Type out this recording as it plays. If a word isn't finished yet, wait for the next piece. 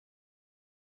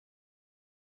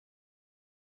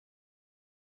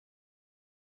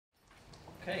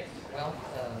Okay, well,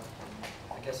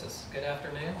 I guess it's good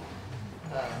afternoon.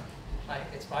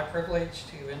 It's my privilege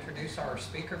to introduce our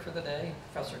speaker for the day,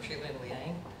 Professor Qilian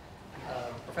Liang.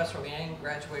 Professor Liang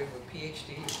graduated with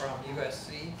Ph.D. from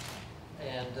USC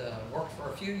and worked for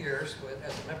a few years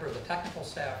as a member of the technical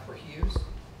staff for Hughes.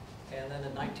 And then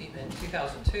in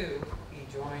 2002, he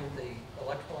joined the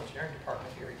electrical engineering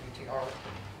department here at UT Arlington.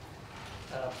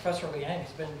 Professor Liang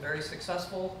has been very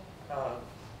successful.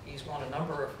 He's won a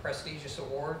number of prestigious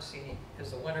awards. He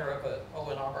is the winner of an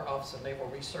ONR Office of Naval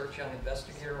Research Young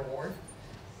Investigator Award,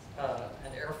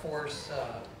 an Air Force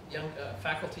Young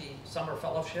Faculty Summer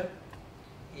Fellowship.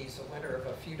 He's a winner of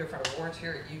a few different awards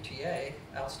here at UTA,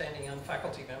 Outstanding Young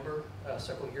Faculty Member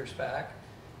several years back.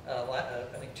 I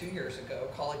think 2 years ago,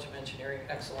 College of Engineering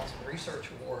Excellence in Research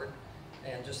Award,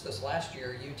 and just this last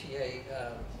year, UTA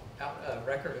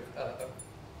record of,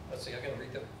 let's see, I'm going to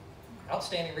read the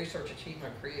Outstanding Research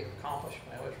Achievement Creative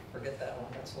Accomplishment. I always forget that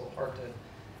one. That's a little hard to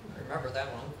remember that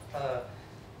one.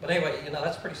 But anyway, you know,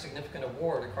 that's a pretty significant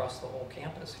award across the whole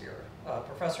campus here.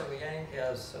 Professor Liang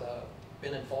has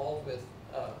been involved with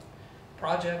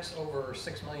projects over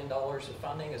 $6 million of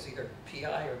funding as either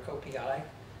PI or co-PI.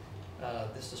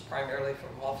 This is primarily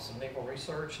from Office of Naval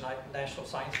Research, National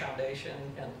Science Foundation,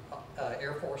 and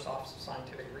Air Force Office of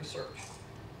Scientific Research.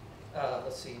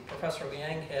 Let's see, Professor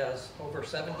Liang has over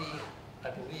 70, I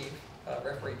believe,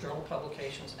 referee journal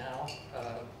publications now,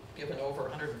 given over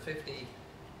 150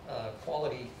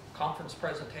 quality conference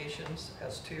presentations,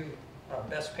 has 2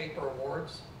 Best Paper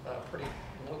Awards, pretty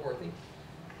noteworthy,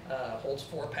 holds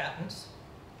 4 patents,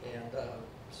 and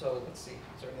so let's see,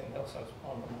 is there anything else I was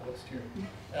on my list here?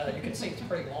 You can see it's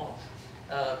pretty long.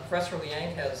 Professor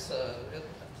Liang has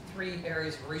 3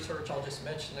 areas of research I'll just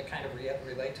mention that kind of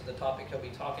relate to the topic he'll be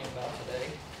talking about today.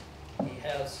 He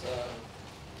has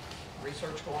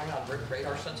research going on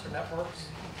radar sensor networks.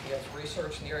 He has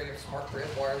research in the area of smart grid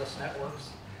wireless networks,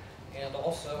 and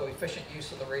also efficient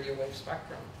use of the radio wave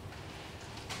spectrum.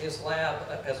 His lab,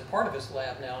 as a part of his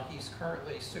lab now, he's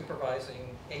currently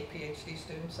supervising 8 PhD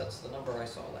students. That's the number I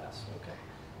saw last. Okay.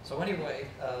 So anyway,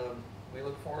 we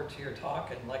look forward to your talk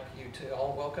and like you to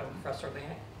all welcome Professor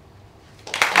Liang.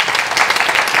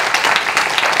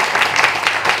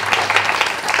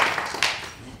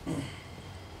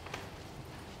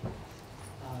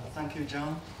 Thank you,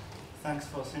 John. Thanks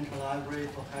for Central Library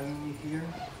for having me here.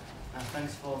 And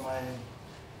thanks for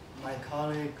my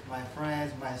colleague, my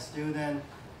friends, my student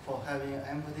for having an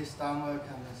empty stomach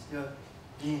and still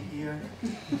being here.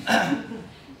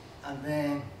 And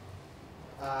then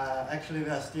actually we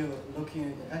are still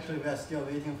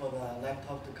waiting for the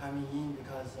laptop to come in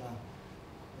because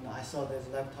you know, I saw this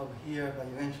laptop here, but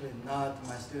eventually not.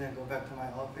 My student go back to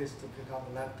my office to pick up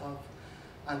the laptop.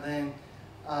 And then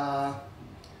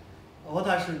what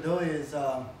I should do is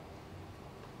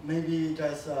maybe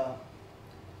just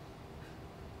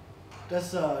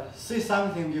say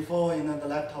something before the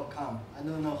laptop come. I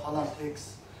don't know how long it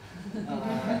takes.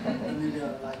 Maybe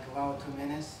like 1 or 2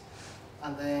 minutes.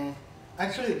 And then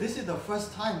actually this is the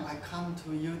first time I come to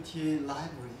UT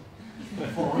library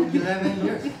for 11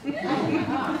 years.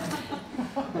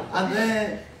 And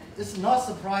then it's not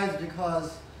surprise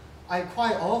because I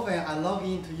quite often log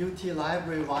into UT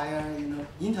library via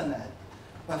internet,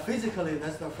 but physically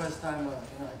that's the first time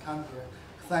I come here.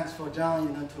 Thanks for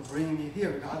John to bring me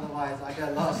here because otherwise I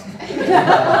get lost.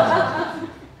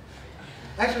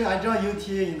 Actually, I joined UT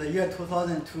in the year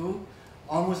 2002,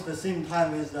 almost the same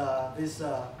time with this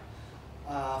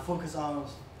focus on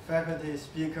faculty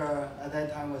speaker at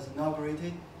that time was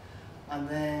inaugurated, and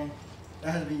then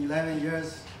that has been 11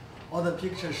 years. All the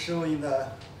pictures shown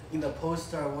in the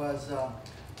poster was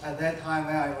at that time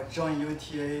when I joined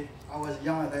UTA. I was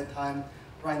young at that time.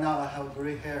 Right now I have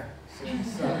gray hair, so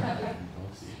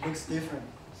it looks different.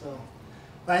 So,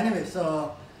 but anyway,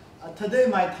 so today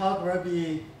my talk will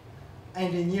be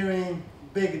engineering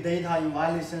big data in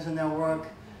wireless sensor network.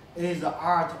 It is the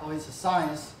art or it's a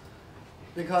science.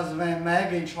 Because when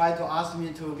Maggie tried to ask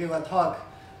me to give a talk,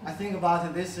 I think about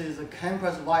it, this is a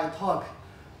campus-wide talk.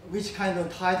 Which kind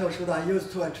of title should I use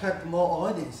to attract more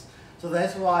audience? So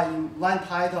that's why in one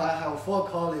title I have 4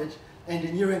 colleges: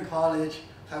 engineering college,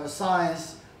 have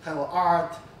science, have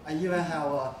art, I even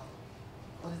have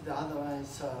what is the other one?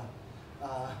 It's,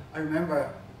 I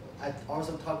remember I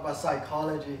also talk about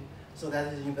psychology, so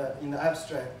that is in the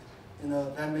abstract.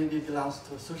 That maybe belongs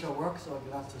to social work or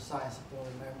belongs to science, I don't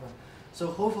remember. So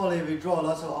hopefully we draw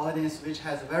lots of audience which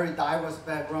has a very diverse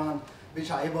background, which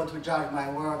are able to judge my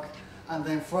work, and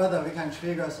then further we can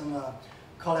trigger some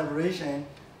collaboration,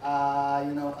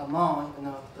 among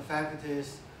the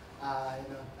faculties,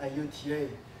 at UTA.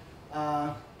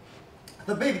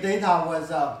 the big data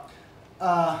was,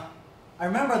 I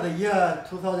remember the year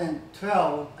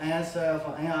 2012,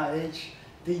 NSF, NIH,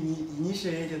 they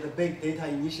initiated the big data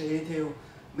initiative,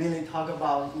 mainly talk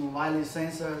about in wireless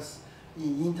sensors,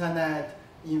 in internet,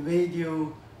 in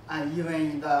video, and even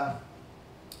in the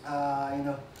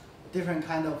different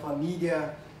kind of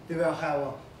media. They will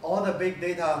have all the big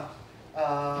data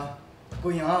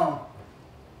going on.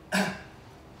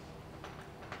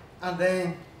 And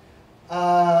then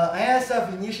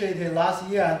NSF initiated last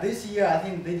year, and this year I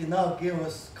think they did not give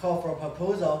us call for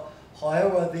proposal.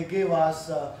 However, they gave us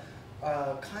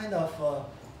kind of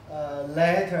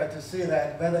letter to see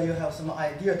that whether you have some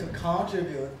idea to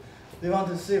contribute. They want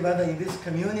to see whether in this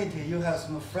community you have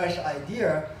some fresh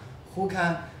idea who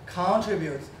can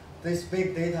contribute this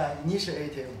big data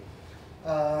initiative.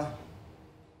 I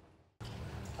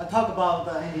talk about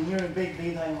the engineering big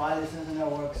data in wireless sensor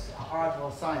networks, art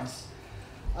or science.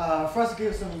 First,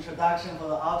 give some introduction for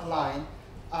the outline.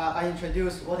 I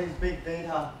introduce what is big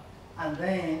data, and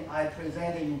then I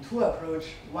present it in two approach.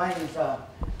 One is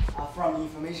from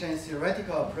information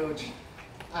theoretical approach,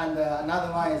 and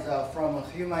another one is from a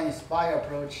human-inspired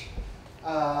approach.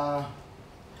 And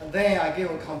then I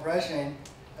give a compression.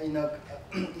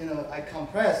 I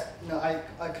compress.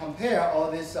 I compare all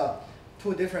these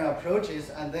two different approaches,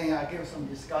 and then I give some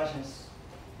discussions.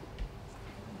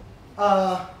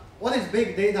 What is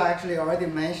big data? Actually, already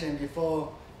mentioned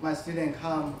before my student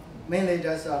come. Mainly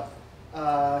just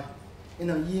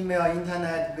email,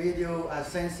 internet, video,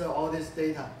 sensor, all this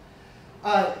data.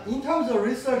 In terms of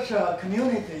research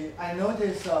community, I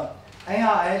noticed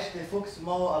NIH, they focus a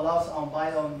lot on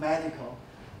biomedical.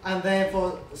 And then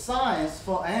for science,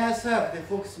 for NSF, they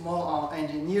focus more on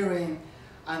engineering,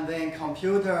 and then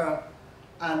computer,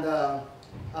 and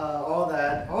all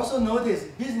that. Also notice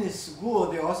business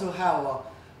school, they also have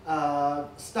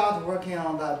start working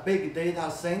on the big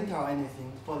data center or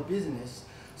anything for the business.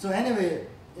 So anyway,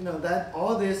 that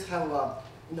all this have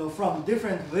from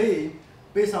different way,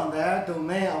 based on their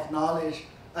domain of knowledge,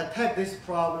 attack this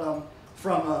problem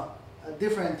from a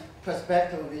different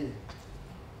perspective view.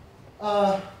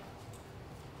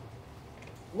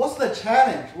 What's the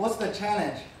challenge? What's the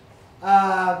challenge?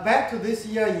 Back to this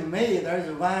year in May, there's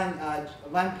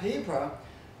one paper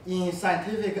in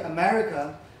Scientific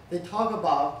American. They talk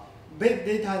about big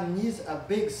data needs a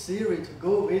big theory to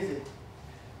go with it.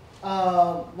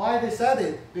 Why they said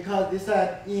it? Because they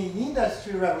said in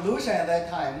industry revolution at that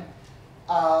time,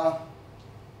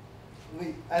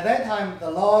 the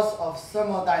laws of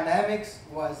thermodynamics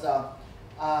was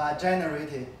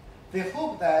generated. They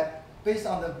hope that based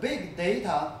on the big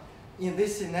data in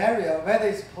this scenario, whether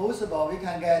it's possible, we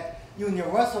can get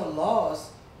universal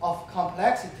laws of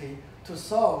complexity to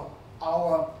solve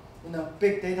our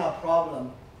big data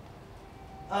problem.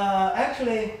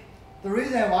 Actually, the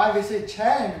reason why we say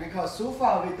challenge, because so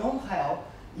far we don't have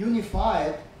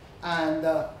unified and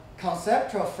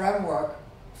conceptual framework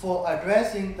for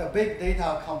addressing the big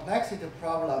data complexity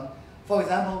problem. For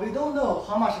example, we don't know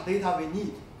how much data we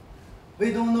need.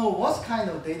 We don't know what kind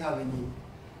of data we need.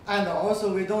 And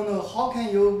also we don't know how can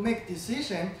you make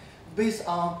decision based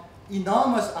on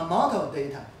enormous amount of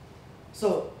data.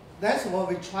 So that's what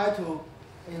we try to,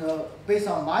 based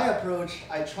on my approach,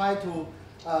 I try to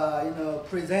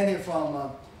present it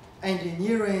from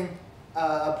engineering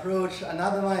approach.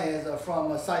 Another one is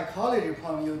from a psychology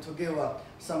point of view to give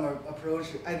some approach.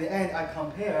 At the end, I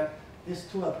compare these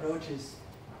two approaches.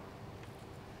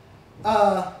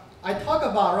 I talk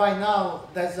about right now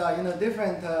there's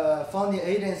different funding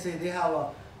agency. They have a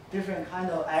different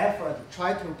kind of effort to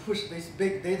try to push this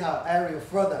big data area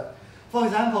further. For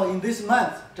example, in this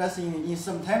month, just in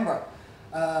September,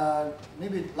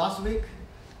 maybe last week,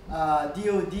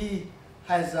 DoD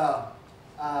has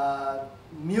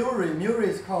MURI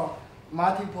is called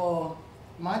Multiple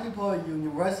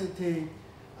University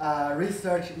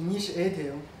Research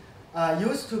Initiative.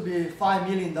 Used to be $5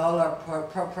 million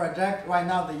per project. Right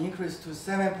now, they increased to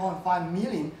 $7.5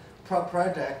 million per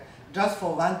project, just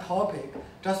for one topic,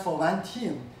 just for one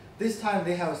team. This time,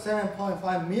 they have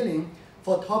 $7.5 million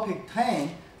for topic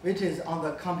 10, which is on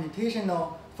the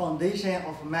computational foundation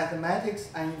of mathematics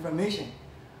and information.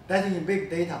 That's in big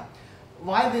data.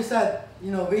 Why they said,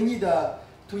 we need to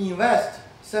invest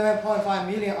 $7.5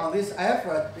 million on this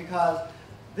effort, because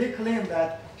they claim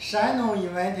that Shannon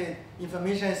invented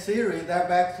information theory there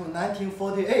back to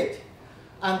 1948.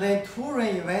 And then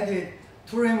Turing invented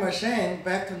Turing machine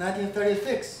back to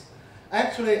 1936.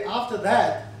 Actually, after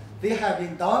that, they have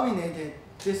been dominated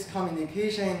this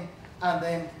communication and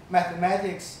then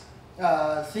mathematics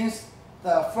since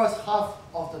the first half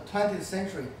of the 20th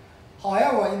century.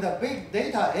 However, in the big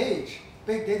data age,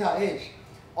 big data age,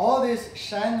 all this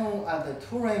Shannon and the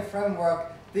Turing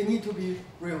framework, they need to be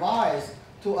revised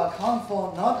to account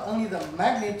for not only the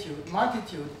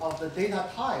multitude of the data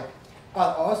type,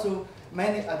 but also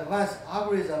many advanced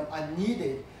algorithms are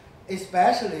needed,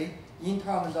 especially in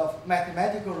terms of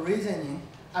mathematical reasoning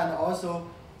and also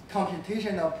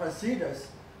computational procedures.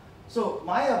 So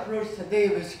my approach today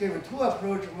will give two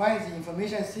approaches. One is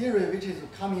information theory, which is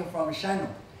coming from Shannon.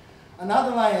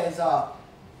 Another one is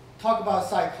talk about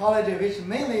psychology, which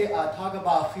mainly talk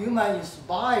about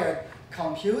human-inspired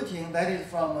computing, that is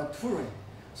from Turing.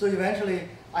 So eventually,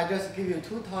 I just give you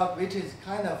two talks, which is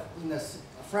kind of in the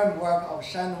framework of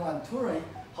Shannon and Turing.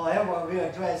 However, we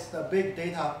address the big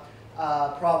data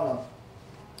problem.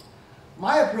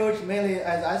 My approach mainly,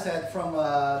 as I said, from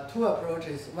two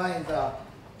approaches. One is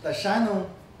the Shannon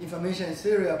information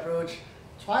theory approach.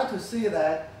 Try to see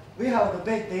that we have the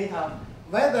big data,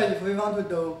 whether if we want to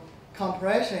do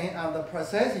compression and the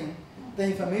processing, the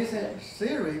information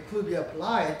theory could be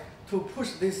applied to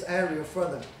push this area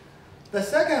further. The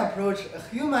second approach, a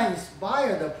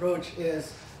human-inspired approach,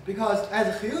 is because as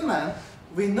a human,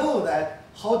 we know that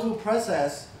how to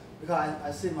process, because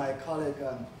I see my colleague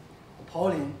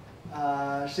Pauline,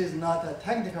 she's not a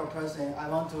technical person. I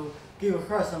want to give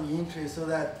her some interest so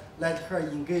that let her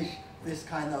engage this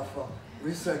kind of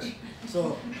research.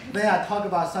 So then I talk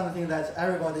about something that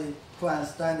everybody could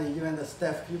understand, even the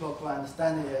staff people could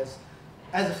understand is,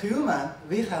 as a human,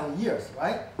 we have ears,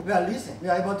 right? We are listening, we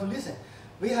are able to listen.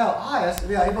 We have eyes,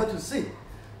 we are able to see.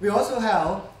 We also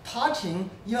have touching.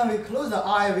 Even we close the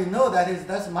eye, we know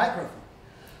that's a microphone.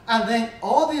 And then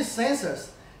all these sensors,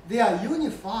 they are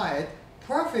unified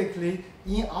perfectly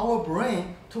in our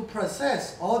brain to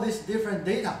process all this different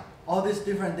data,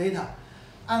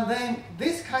 And then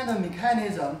this kind of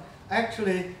mechanism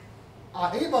actually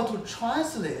are able to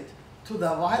translate to the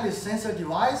wireless sensor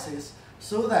devices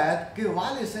so that give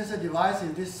wireless sensor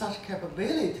devices this such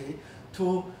capability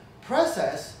to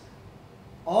process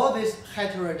all this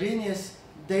heterogeneous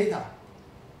data.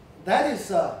 That is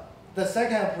the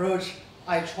second approach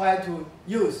I try to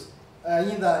use.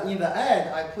 In the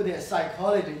ad, I put it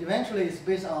psychology. Eventually, it's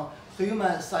based on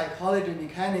human psychology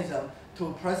mechanism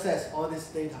to process all this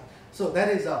data. So that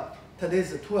is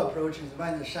today's two approaches.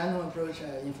 One is the Shannon approach,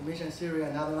 information theory.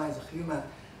 Another one is a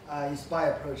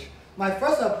human-inspired approach. My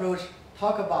first approach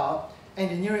talk about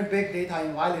engineering big data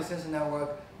in wireless sensor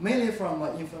network, mainly from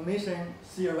an information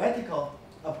theoretical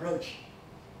approach.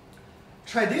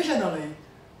 Traditionally,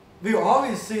 we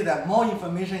always see that more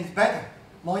information is better.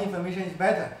 More information is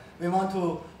better. We want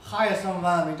to hire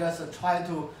someone, we just try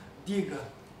to dig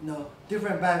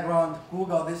different background,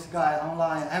 Google this guy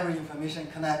online, every information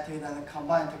connected and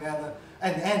combined together.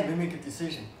 At the end, we make a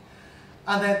decision.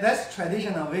 And that's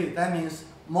traditional way. That means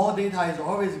more data is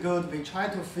always good. We try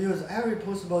to fuse every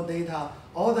possible data,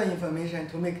 all the information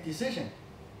to make decision.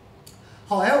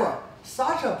 However,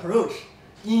 such approach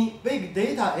in big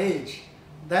data age,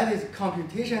 that is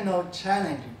computational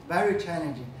challenging, very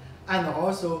challenging, and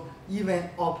also even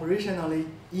operationally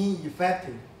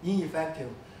ineffective,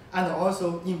 and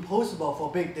also impossible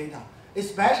for big data,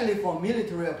 especially for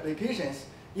military applications.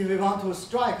 If we want to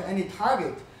strike any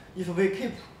target, if we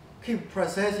keep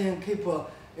processing, keep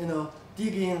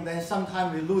digging, then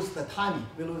sometimes we lose the timing.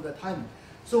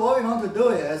 So what we want to do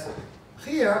is,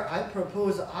 here I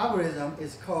propose an algorithm.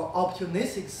 It's called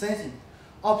opportunistic sensing.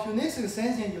 Opportunistic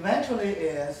sensing eventually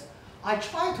is I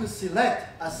try to select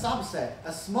a subset,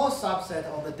 a small subset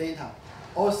of the data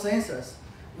or sensors,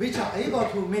 which are able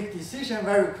to make decision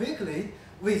very quickly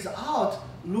without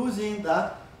losing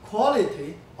the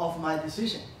quality of my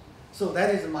decision. So that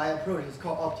is my approach. It's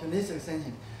called opportunistic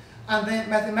sensing. And then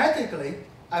mathematically,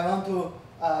 I want to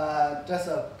just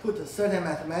put certain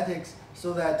mathematics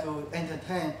so that to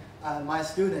entertain my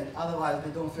student. Otherwise,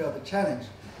 they don't feel the challenge.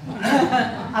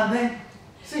 And then,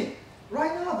 see,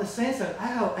 right now the sensor, I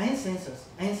have n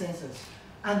sensors.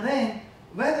 And then,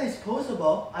 whether it's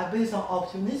possible, I base on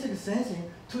opportunistic sensing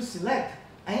to select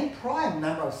n prime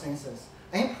number of sensors.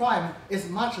 N prime is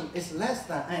less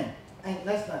than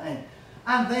n.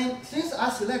 And then, since I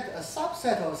select a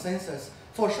subset of sensors,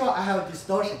 for sure I have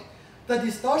distortion. The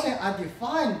distortion are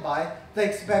defined by the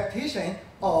expectation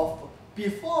of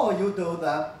before you do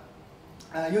the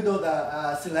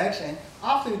selection.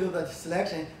 After you do the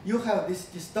selection, you have this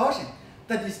distortion.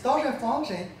 The distortion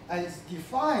function is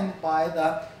defined by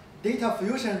the data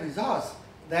fusion results.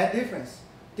 That difference,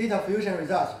 data fusion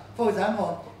results. For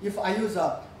example, if I use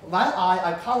one eye,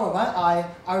 I cover one eye,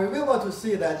 I will be able to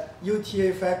see that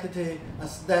UTA faculty,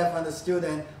 staff, and the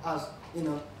student are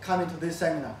coming to this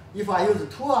seminar. If I use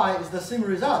two eyes, it's the same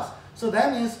results. So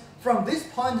that means from this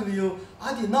point of view,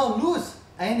 I did not lose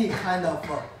any kind of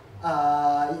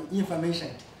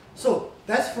information. So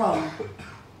that's from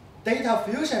data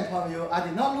fusion point of view, I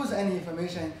did not lose any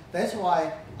information. That's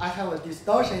why I have a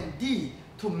distortion D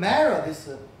to mirror this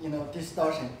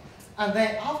distortion. And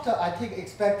then after I take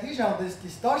expectation of this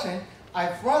distortion, I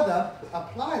further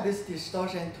apply this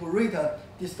distortion to rate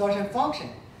distortion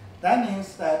function. That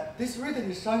means that this rate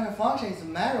distortion function is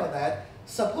mirror that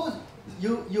suppose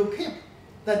you keep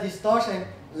the distortion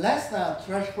less than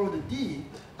threshold D,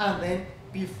 and then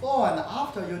before and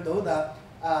after you do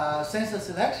the sensor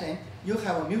selection, you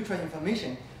have mutual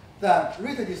information. The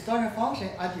rate distortion function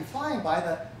are defined by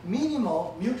the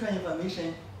minimal mutual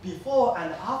information before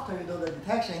and after you do the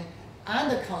detection,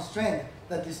 and the constraint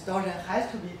the distortion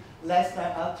has to be less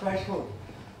than a threshold.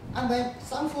 And then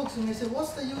some folks may say,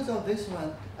 what's the use of this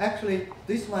one? Actually,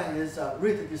 this one is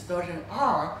rate distortion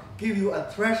R give you a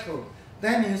threshold.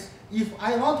 That means if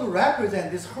I want to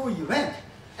represent this whole event,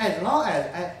 as long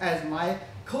as my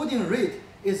coding rate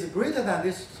is greater than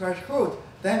this threshold,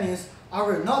 that means I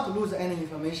will not lose any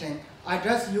information. I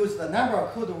just use the number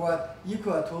of code word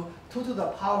equal to 2 to the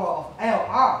power of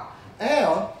LR.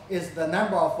 L is the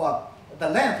number of the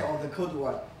length of the code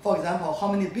word. For example,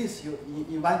 how many bits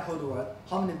in one code word,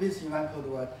 how many bits in one code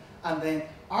word. And then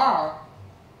R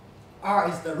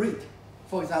is the rate.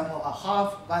 For example, a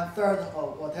half, 1/3,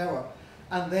 or whatever.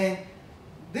 And then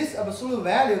this absolute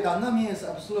value does not mean it's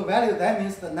absolute value, that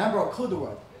means the number of code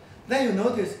word. Then you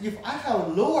notice if I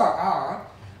have lower R,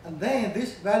 and then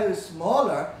this value is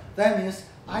smaller, that means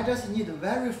I just need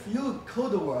very few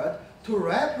code word to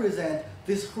represent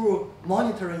this whole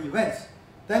monitoring events.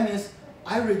 That means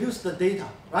I reduce the data,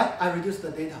 right? I reduce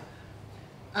the data.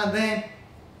 And then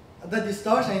the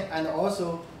distortion and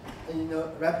also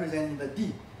representing the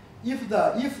D.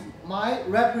 If my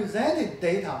represented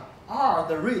data R,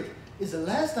 the rate, is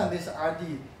less than this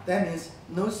RD, that means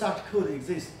no such code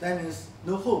exists. That means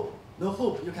no hope. No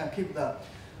hope you can keep the.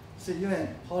 So you and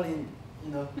Pauline,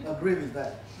 agree with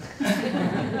that.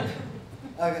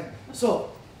 Okay,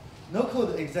 so no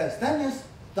code exists. That means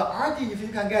the RD, if you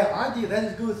can get RD, that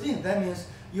is a good thing. That means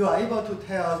you are able to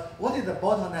tell what is the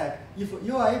bottleneck. If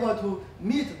you are able to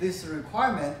meet this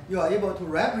requirement, you are able to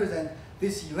represent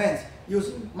these events,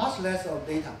 use much less of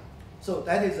data. So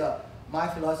that is my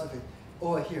philosophy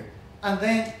over here. And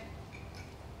then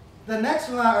the next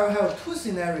one, I will have two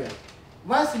scenarios.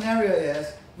 One scenario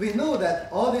is we know that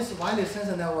all these wireless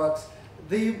sensor networks,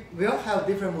 they will have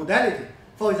different modality.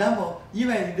 For example,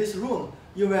 even in this room,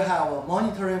 you will have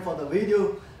monitoring for the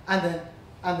video and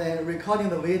then recording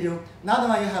the video. Another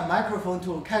one, you have microphone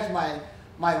to catch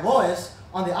my voice.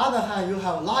 On the other hand, you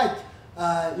have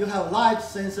light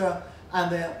sensor, and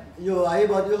then you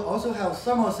also have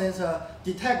thermal sensor,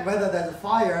 detect whether there's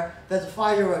fire. There's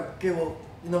fire will give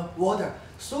water.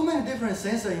 So many different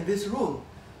sensors in this room.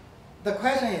 The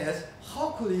question is, how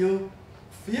could you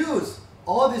fuse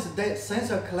all this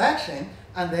sensor collection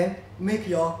and then make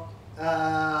your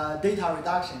data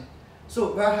reduction?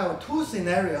 So we'll have two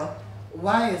scenarios.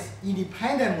 One is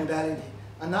independent modality.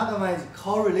 Another one is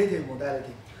correlated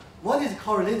modality. What is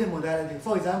correlated modality?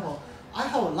 For example, I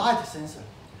have a light sensor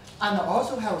and I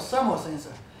also have thermal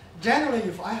sensor. Generally,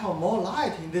 if I have more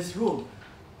light in this room,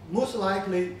 most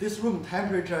likely this room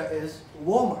temperature is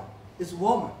warmer. It's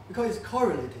warmer because it's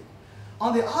correlated.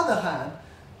 On the other hand,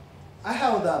 I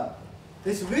have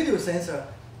this video sensor.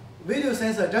 Video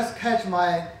sensor just catch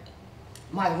my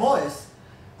voice.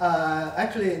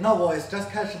 Actually, not voice, just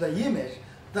catch the image.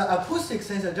 The acoustic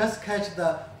sensor just catch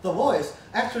the voice.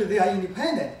 Actually, they are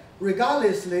independent.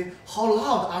 Regardlessly how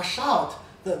loud or shout,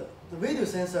 the video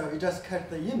sensor will just catch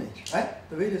the image, right?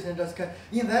 The video sensor just catch.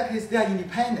 In that case, they are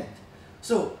independent.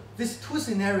 So these two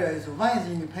scenarios, one is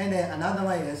independent, another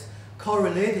one is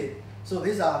correlated. So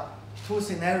these are two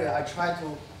scenarios I try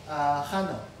to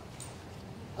handle.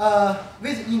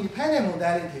 With independent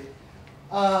modality,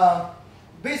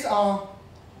 based on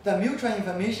the mutual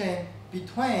information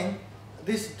between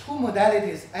these two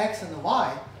modalities, X and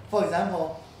Y, for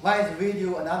example, one is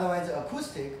video, another one is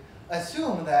acoustic,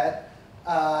 assume that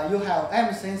you have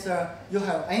M sensor, you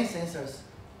have N sensors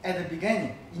at the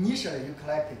beginning, initially you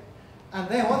collected. And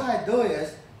then what I do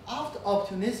is, after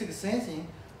opportunistic sensing,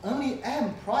 only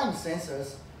M prime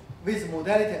sensors with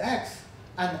modality X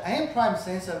and N prime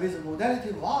sensor with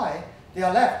modality Y, they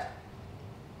are left.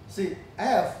 See,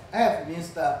 F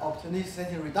means the opportunistic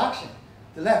sensing reduction,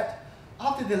 the left.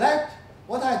 After the left,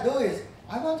 what I do is,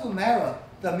 I want to mirror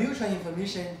the mutual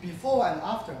information before and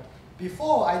after.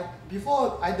 Before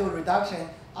I do reduction,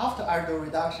 after I do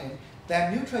reduction,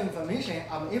 that mutual information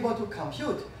I'm able to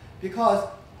compute because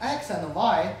X and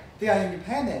Y, they are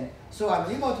independent. So I'm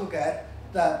able to get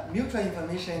the mutual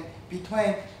information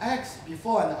between X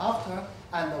before and after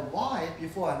and Y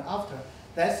before and after.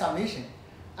 That's summation.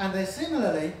 And then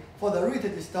similarly, for the rate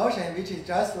distortion, which is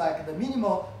just like the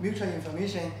minimal mutual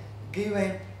information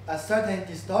given a certain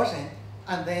distortion,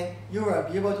 and then you will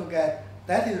be able to get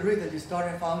that is rate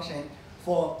distortion function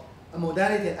for a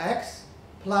modality X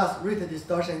plus rate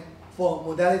distortion for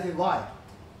modality Y.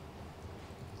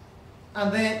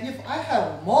 And then if I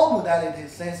have more modality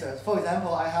sensors, for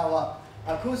example, I have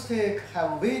acoustic,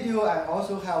 have video, and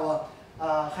also have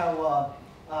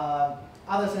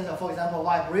other sensor, for example,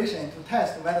 vibration, to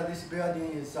test whether this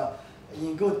building is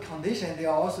in good condition. They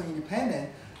are also independent.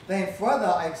 Then further,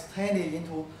 I extend it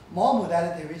into more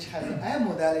modality, which has an M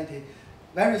modality.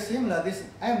 Very similar, this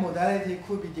M modality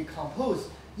could be decomposed.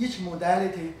 Each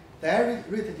modality, their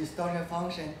rate distortion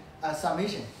function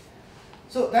summation.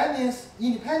 So that means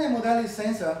independent modality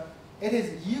sensor, it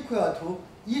is equal to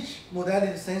each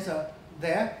modality sensor,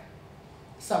 their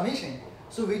summation.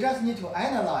 So we just need to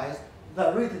analyze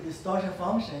the rate distortion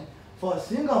function for a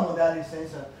single modality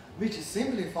sensor, which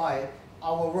simplifies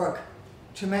our work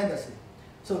tremendously.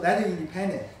 So that is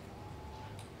independent.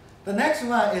 The next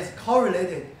one is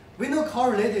correlated. We know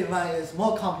correlated one is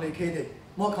more complicated.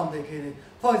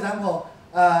 For example,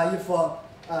 if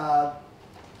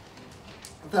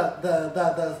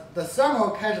the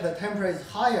thermal catch the temperature is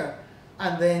higher,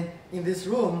 and then in this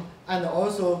room, and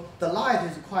also the light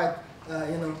is quite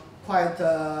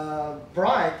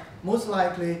bright, most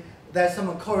likely there's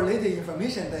some correlated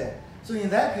information there. So in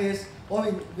that case,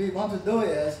 what we want to do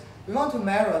is we want to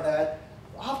measure that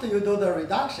after you do the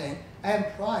reduction, M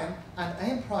prime and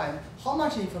N prime, how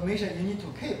much information you need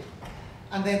to keep.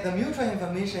 And then the mutual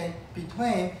information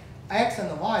between X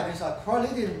and Y, these are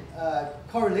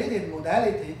correlated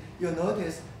modality. You'll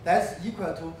notice that's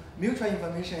equal to mutual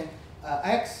information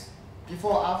X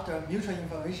before, after, mutual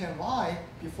information Y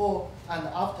before and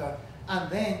after. And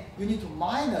then you need to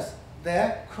minus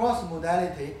their cross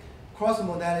modality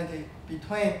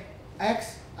between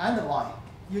X and Y.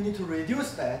 You need to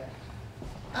reduce that.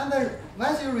 And then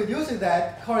once you reduce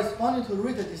that corresponding to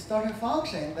rate distortion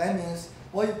function, that means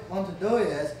what you want to do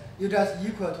is you just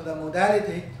equal to the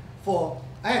modality for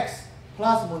X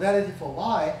plus modality for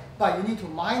Y, but you need to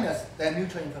minus that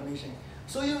mutual information.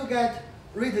 So you get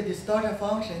rate distortion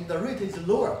function, the rate is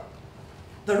lower.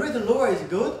 The rate lower is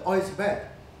good or is bad?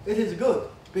 It is good,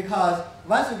 because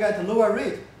once you get lower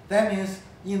rate, that means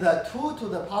in the 2 to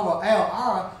the power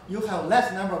LR, you have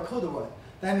less number of code word.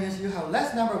 That means you have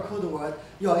less number of code word,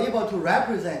 you are able to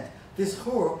represent this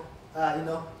whole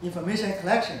information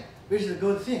collection, which is a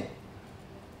good thing.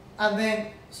 And then,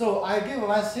 so I give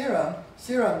one theorem.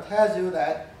 Theorem tells you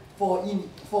that for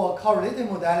correlated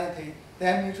modality,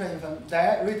 their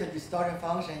rate distortion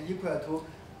function equal to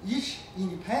each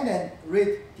independent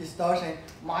rate distortion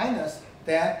minus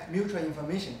their mutual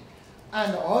information.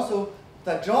 And also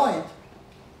the joint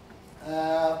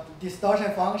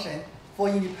distortion function for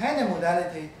independent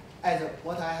modality, as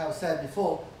what I have said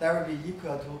before, that will be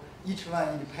equal to each one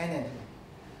independently.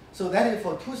 So that is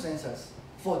for two sensors.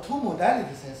 For two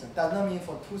modality sensors, does not mean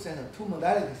for two sensors, two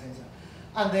modality sensors.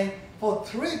 And then for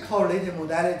three correlated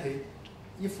modality,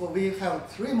 if we have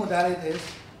three modalities,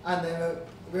 and then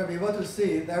we'll be able to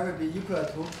see that will be equal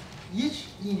to each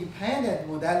independent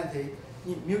modality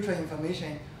in mutual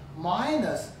information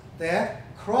minus their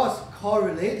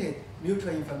cross-correlated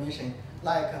mutual information,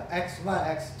 like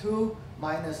x1, x2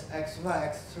 minus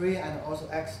x1, x3, and also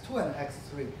x2 and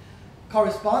x3.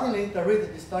 Correspondingly, the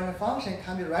rate distortion function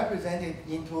can be represented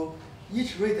into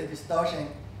each rate distortion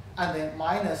and then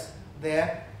minus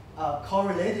their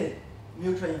correlated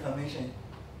mutual information.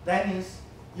 That means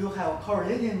you have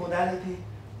correlated modality,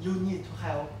 you need to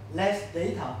have less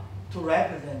data to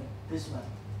represent this one.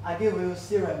 I give you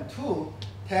theorem 2,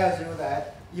 tells you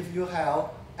that if you have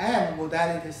M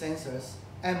modality sensors,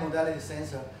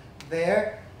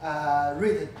 their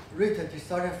rate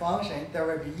distortion function, there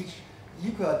will be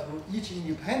equal to each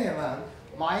independent one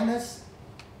minus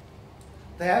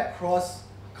their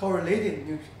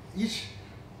cross-correlated, each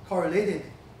correlated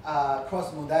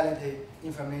cross-modality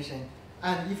information.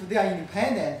 And if they are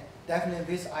independent,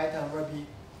 definitely this item will be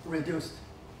reduced.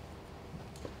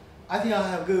 I think I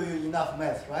have given you enough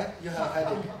math, right? You have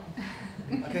headache.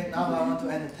 Okay, now I want to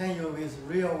entertain you with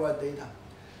real-world data.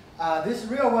 This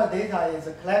real-world data is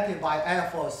collected by Air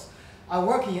Force. I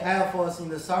worked in Air Force in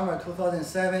the summer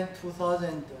 2007,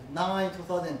 2009,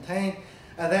 2010.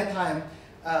 At that time,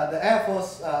 the Air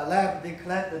Force lab, they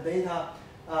collect the data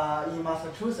in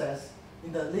Massachusetts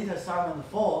in the later summer and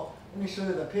fall. Let me show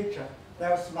you the picture.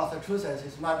 There's Massachusetts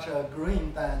is much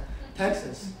green than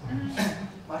Texas,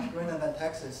 much greener than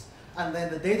Texas. And then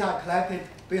the data collected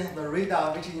based on the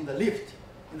radar, which is in the lift,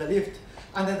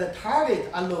 And then the target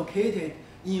are located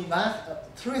in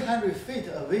 300 feet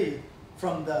away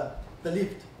from the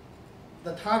lift.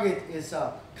 The target is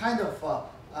kind of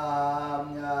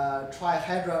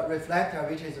trihedral reflector,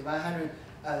 which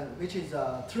is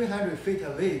 300 feet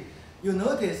away. You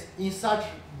notice in such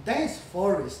dense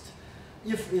forest,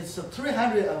 if it's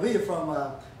 300 away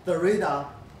from the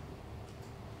radar,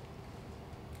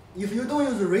 if you don't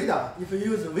use radar, if you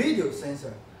use a video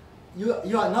sensor, you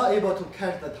are not able to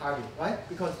catch the target, right?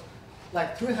 Because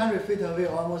like 300 feet away,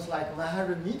 almost like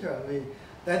 100 meters away,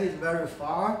 that is very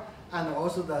far, and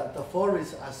also the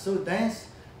forests are so dense,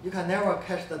 you can never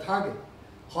catch the target.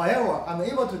 However, I'm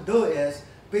able to do is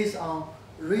based on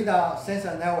radar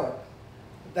sensor network.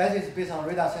 That is based on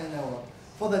radar sensor network.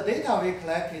 For the data we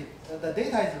collected, the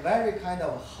data is very kind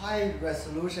of high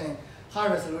resolution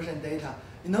data.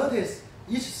 You notice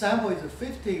each sample is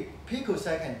 50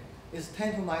 picosecond, is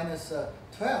 10 to minus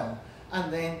 12,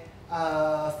 and then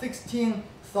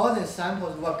 16,000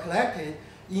 samples were collected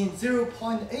in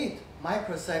 0.8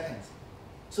 microseconds.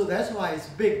 So that's why it's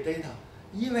big data.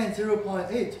 Even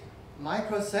 0.8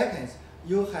 microseconds,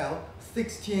 you have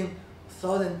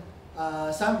 16,000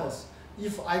 samples.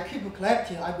 If I keep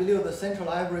collecting, I believe the central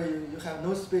library, you have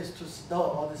no space to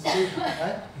store all this data,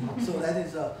 right? So that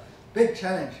is a big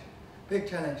challenge,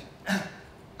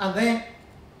 And then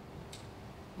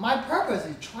my purpose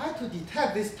is try to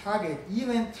detect this target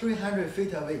even 300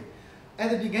 feet away.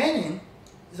 At the beginning,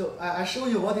 so I show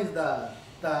you what is the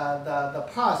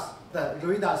path, the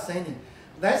radar sending.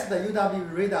 That's the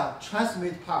UWB radar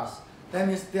transmit path. That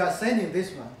means they are sending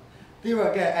this one. They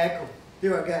will get echo.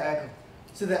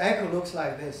 So the echo looks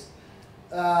like this.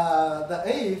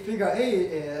 Figure A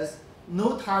is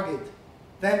no target.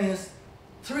 That means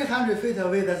 300 feet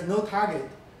away, there's no target.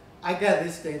 I get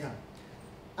this data.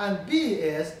 And B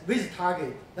is with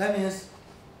target. That means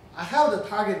I have the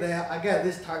target there, I get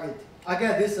this target. I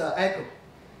get this echo.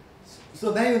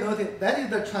 So then you notice that is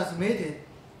the transmitted,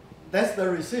 that's the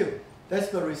receive.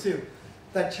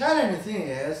 The challenging thing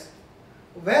is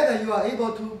whether you are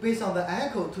able to, based on the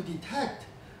echo, to detect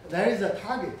there is a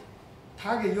target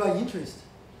you are interested.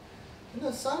 You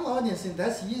know, some audience think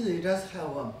that's easy, you just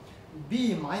have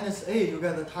B minus A, you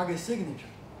get the target signature,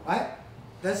 right?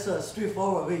 That's a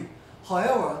straightforward way.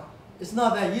 However, it's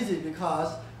not that easy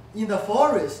because in the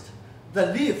forest, the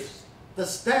leaves, the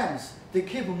stems, they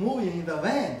keep moving in the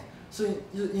wind. So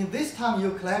in this time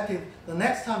you collected, the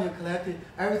next time you collected,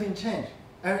 everything changed.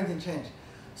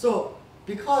 So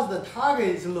because the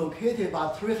target is located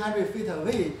about 300 feet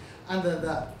away, and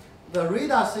the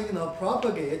radar signal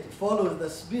follows the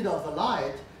speed of the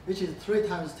light, which is 3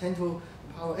 times 10 to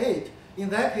the power 8. In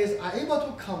that case, I'm able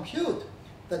to compute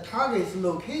the target is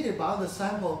located by the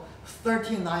sample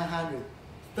 13900.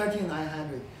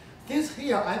 Since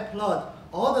here I plot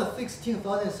all the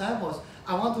 16,000 samples,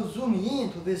 I want to zoom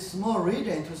in to this small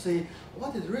region to see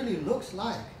what it really looks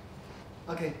like.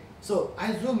 Okay, so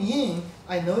I zoom in,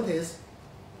 I notice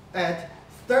at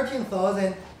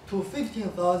 13,000 to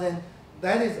 15,000,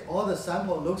 that is all the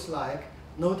sample looks like,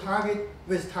 no target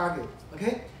with target,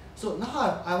 okay? So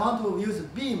now I want to use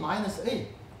B minus A.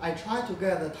 I try to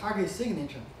get the target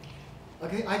signature.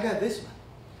 Okay, I get this one.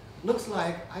 Looks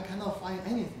like I cannot find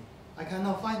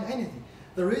anything.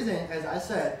 The reason, as I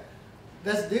said,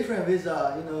 that's different with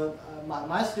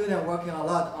my student working a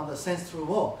lot on the sense through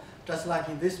wall. Just like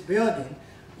in this building,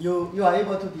 you are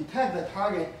able to detect the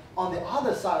target on the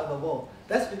other side of the wall.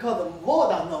 That's because the wall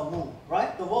does not move,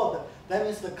 right? The wall, that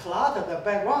means the clutter, the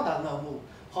background does not move.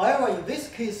 However, in this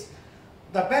case,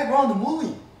 the background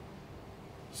moving.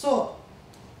 So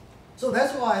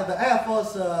that's why the Air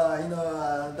Force,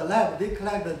 the lab, they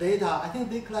collect the data. I think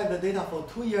they collect the data for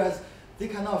 2 years. They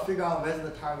cannot figure out where's the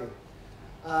target.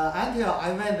 Until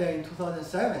I went there in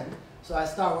 2007, so I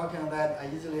start working on that. I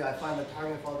find the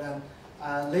target for them.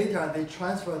 Later, they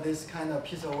transfer this kind of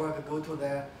piece of work, go to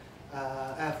their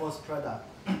Air Force product.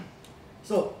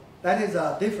 So that is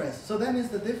a difference. So that means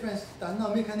the difference does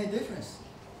not make any difference.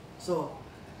 So,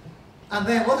 and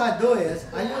then what I do is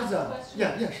I use a,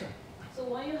 yeah, sure. So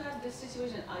when you have this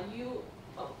situation, are you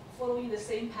following the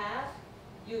same path?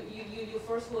 You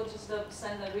first will just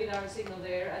send a radar signal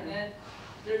there, and then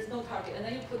there's no target, and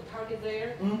then you put target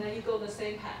there, and then you go the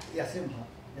same path. Yeah, same path.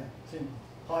 Yeah, same.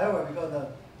 However, because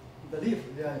the leaf,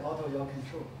 they are out of your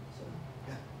control. So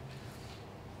yeah.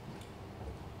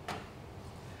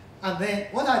 And then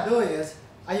what I do is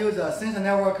I use a sensor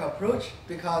network approach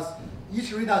because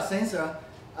each radar sensor,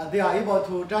 they are able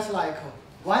to, just like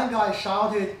one guy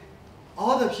shouted,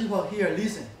 all the people here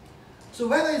listen. So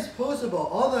whether it's possible,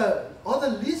 all the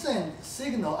listened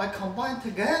signal are combined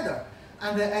together,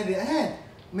 and then at the end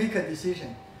make a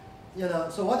decision.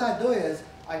 So what I do is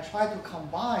I try to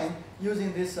combine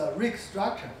using this rig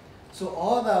structure. So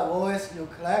all the voice you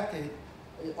collected,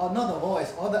 or not the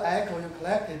voice, all the echo you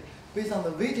collected based on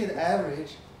the weighted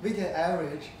average,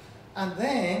 and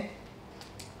then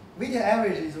weighted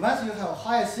average is once you have a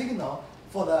higher signal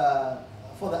for the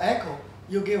echo,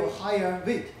 you give a higher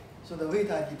weight. So the weight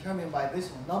are determined by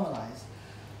this one, normalized.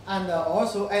 And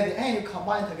also at the end you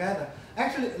combine together.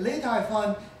 Actually later I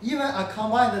found even I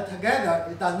combine it together,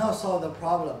 it does not solve the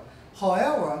problem.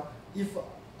 However, if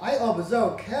I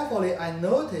observe carefully, I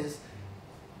notice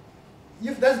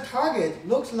if this target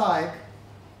looks like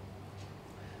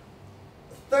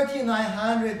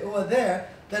 3900 over there,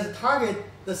 there's a target,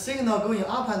 the signal going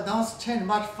up and down change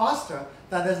much faster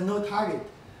than there's no target.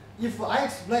 If I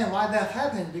explain why that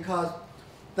happens, because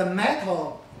the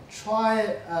metal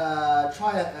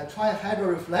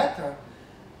trihydroreflector,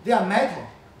 they are metal,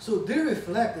 so they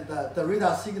reflect the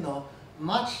radar signal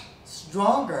much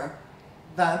stronger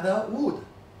than the wood,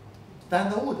 than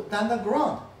the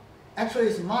ground. Actually,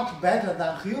 it's much better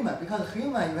than human, because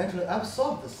human eventually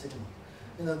absorb the signal.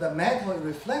 The metal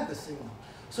reflect the signal.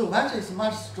 So once it's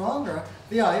much stronger,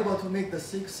 they are able to make the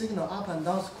signal up and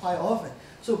down quite often.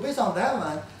 So based on that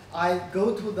one, I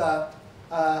go to the,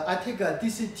 I take a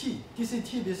DCT.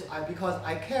 DCT because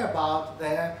I care about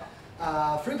their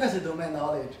frequency domain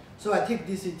knowledge. So I take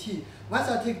DCT. Once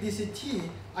I take DCT,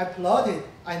 I plot it.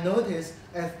 I notice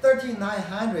at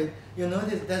 3900, you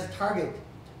notice there's target.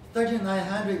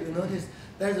 3900, you notice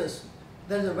there's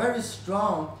a very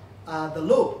strong the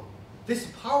lobe. This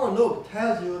power lobe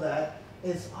tells you that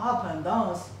it's up and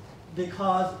down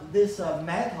because this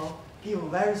metal gives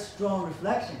very strong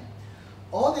reflection.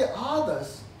 All the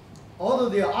others, although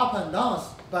they are up and down,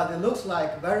 but it looks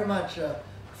like very much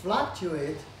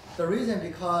fluctuate. The reason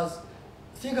because,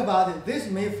 think about it, this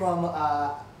made from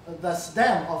the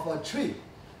stem of a tree.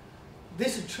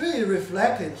 This tree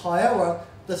reflected, however,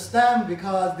 the stem,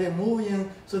 because they're moving,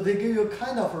 so they give you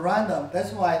kind of random.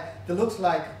 That's why it looks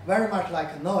like very much like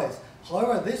a noise.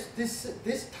 However,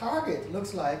 this target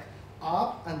looks like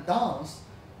up and downs,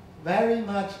 very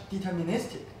much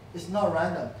deterministic. It's not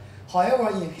random.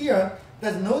 However, in here,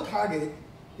 there's no target.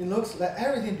 It looks like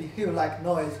everything behaves like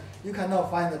noise. You cannot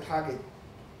find the target.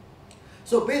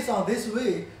 So based on this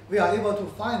way, we are able to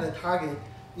find the target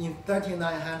in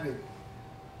 3900.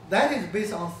 That is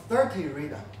based on 30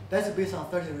 radar. That's based on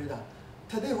 30 radar.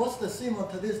 Today, what's the theme of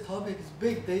today's topic is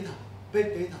big data.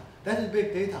 Big data. That is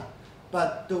big data.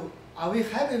 But are we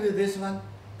happy with this one?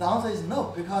 The answer is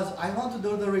no, because I want to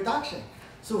do the reduction.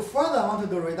 So further I want to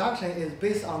do reduction is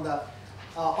based on the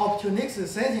opportunistic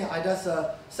sensing I just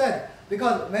said.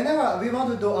 Because whenever we want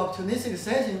to do opportunistic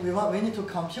sensing, we need to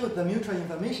compute the mutual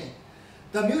information.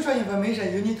 The mutual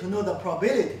information, you need to know the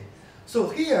probability. So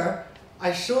here,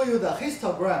 I show you the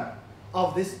histogram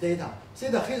of this data. See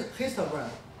the histogram.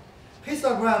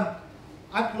 Histogram,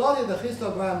 I plotted the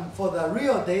histogram for the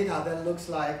real data that looks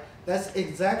like that's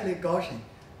exactly Gaussian.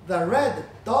 The red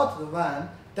dotted one,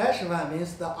 dash one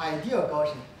means the ideal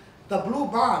Gaussian. The blue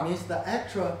bar means the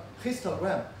actual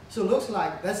histogram. So it looks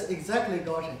like that's exactly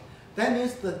Gaussian. That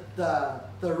means the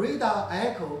radar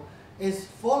echo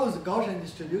follows Gaussian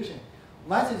distribution.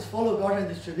 Once it follows Gaussian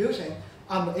distribution,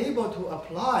 I'm able to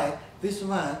apply this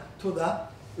one to the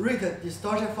rate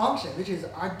distortion function, which is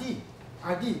RD,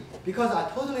 because I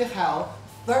totally have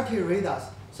 30 radars.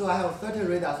 So I have 30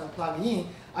 radars I plug in.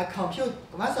 I compute,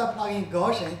 once I plug in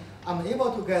Gaussian, I'm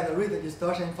able to get the rate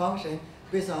distortion function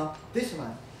based on this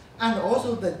one. And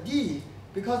also the D,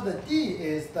 because the D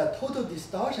is the total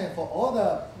distortion for all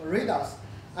the radars.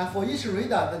 And for each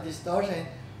radar, the distortion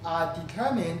are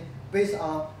determined based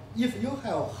on if you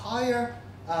have higher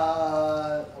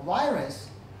variance,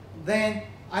 then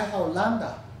I have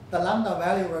lambda. The lambda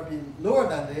value will be lower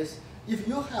than this. If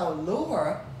you have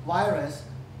lower variance,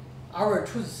 I will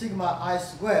choose sigma I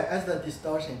squared as the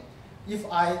distortion. If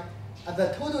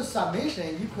the total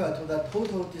summation equal to the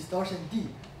total distortion D.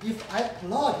 If I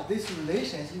plot these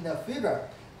relations in a figure,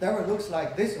 that will look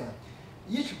like this one.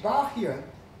 Each bar here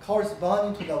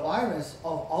corresponding to the variance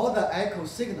of all the echo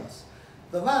signals.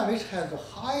 The one which has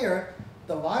higher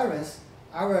the variance,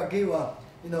 I will give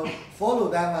follow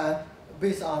that one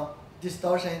based on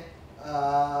distortion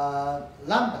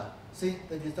lambda. See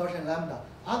the distortion lambda.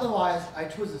 Otherwise, I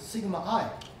choose sigma I.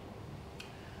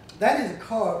 That is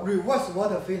called reverse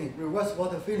water filling. Reverse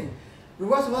water filling.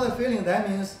 Reverse water filling, that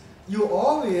means you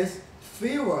always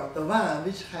favor the one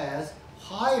which has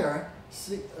higher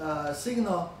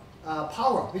signal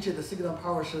power, which is the signal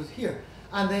power shows here.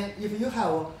 And then if you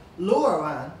have lower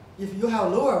one, if you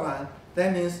have lower one,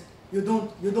 that means you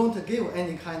don't give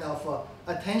any kind of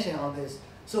attention on this.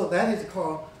 So that is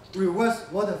called reverse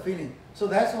water filling. So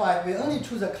that's why we only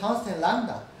choose a constant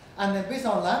lambda, and then based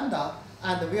on lambda,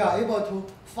 and we are able to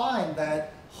find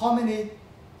that how many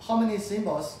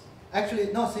symbols,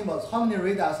 actually not symbols, how many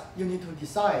radars you need to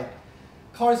decide,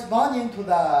 corresponding to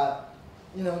the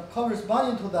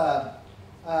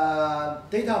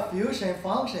data fusion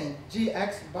function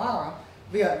gx bar,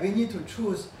 we need to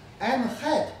choose m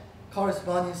hat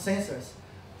corresponding sensors.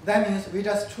 That means we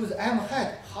just choose m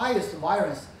hat highest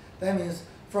variance. That means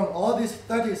from all these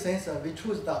 30 sensors, we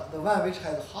choose the one which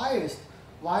has highest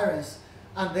variance,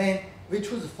 and then we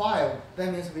choose 5.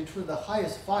 That means we choose the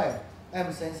highest 5 m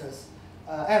sensors,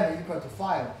 m equal to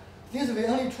 5. Since we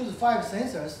only choose 5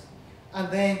 sensors, and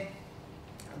then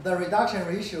the reduction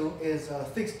ratio is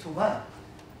 6 to 1.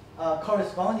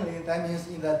 Correspondingly, that means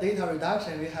in the data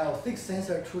reduction, we have 6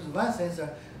 sensors, choose 1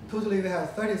 sensor. Totally, we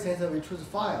have 30 sensors, we choose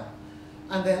 5.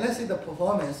 And then let's see the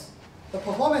performance. The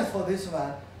performance for this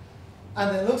one,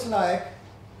 and it looks like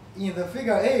in the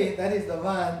figure A, that is the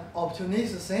one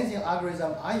opportunistic sensing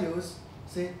algorithm I use.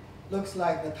 See, looks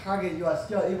like the target, you are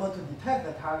still able to detect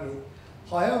the target.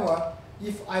 However,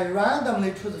 if I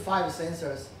randomly choose 5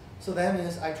 sensors, so that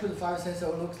means I choose 5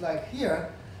 sensors, it looks like here,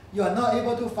 you are not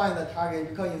able to find the target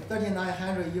because in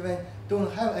 3900 even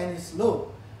don't have any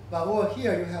slope. But over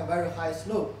here, you have very high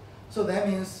slope. So that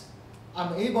means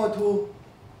I'm able to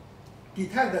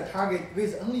detect the target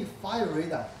with only 5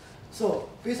 radar. So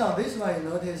based on this one, you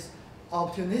notice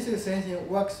opportunistic sensing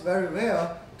works very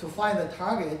well to find the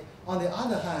target. On the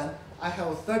other hand, I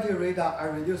have 30 radar, I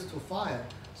reduce to 5.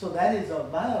 So that is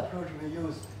one approach we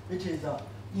use, which is the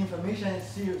information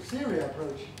theory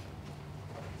approach.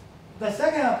 The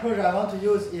second approach I want to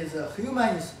use is a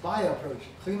human-inspired approach.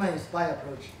 Human-inspired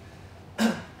approach.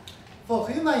 For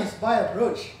human-inspired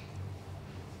approach,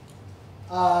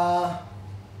 that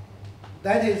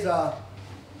is,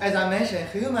 as I mentioned,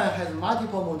 human has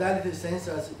multiple modality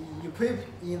sensors equipped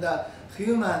in the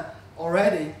human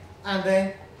already, and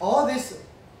then all these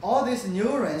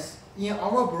neurons in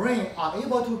our brain are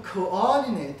able to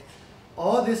coordinate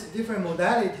all these different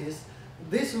modalities.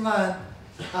 This one,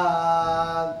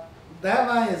 that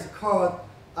one is called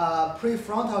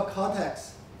prefrontal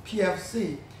cortex,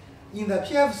 PFC. In the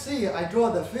PFC, I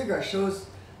draw the figure shows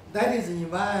that is in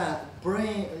one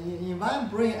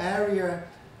brain area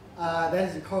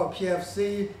that is called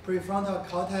PFC, prefrontal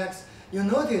cortex. You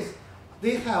notice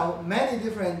they have many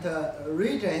different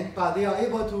regions, but they are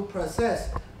able to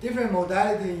process different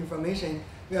modality information.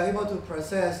 We are able to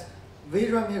process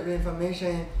visual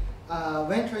information,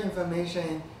 ventral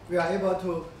information. We are able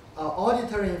to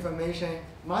auditory information,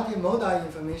 multimodal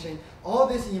information. All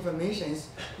these informations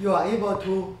you are able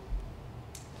to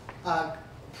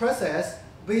process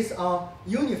based on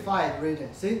unified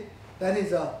region. See, that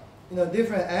is a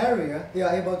different area. They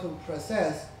are able to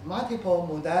process multiple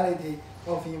modality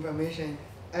of information.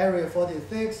 Area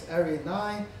 46, area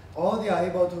 9, all they are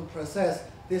able to process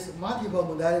this multiple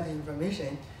modality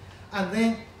information. And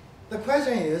then the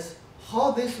question is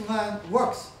how this one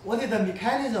works. What is the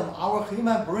mechanism our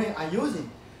human brain are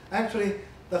using? Actually,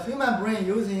 the human brain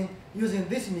using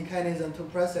this mechanism to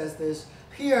process this.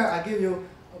 Here I give you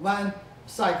one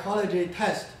psychology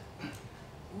test.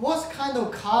 What kind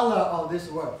of color of this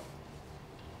word?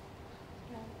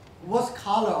 What's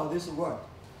color of this word?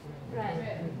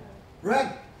 Red.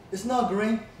 Red. It's not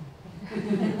green.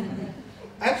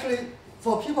 Actually,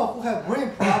 for people who have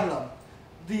brain problem,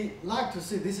 they like to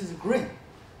see this is green.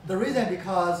 The reason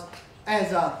because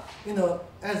as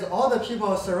all the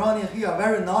people surrounding here are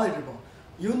very knowledgeable,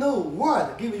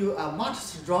 word give you a much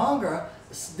stronger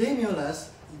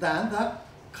stimulus than the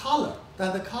color.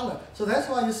 So that's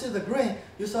why you see the green,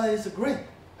 you saw it's green.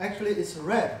 Actually, it's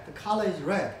red. The color is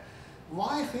red.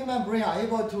 Why human brain are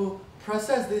able to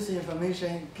process this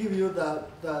information, give you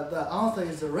the answer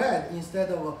is red instead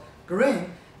of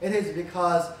green? It is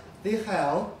because they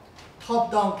have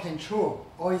top-down control,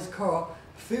 or it's called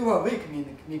favor-weak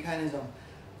mechanism.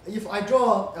 If I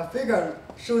draw a figure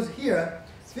shows here,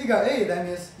 figure A, that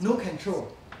means no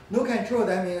control. No control,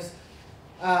 that means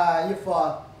that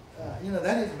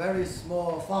is very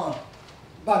small font.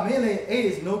 But mainly A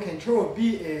is no control,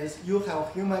 B is you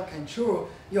have human control.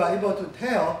 You are able to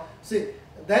tell, see,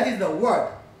 that is the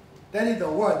word. That is the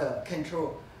word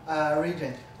control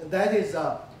region. That is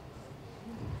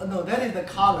that is the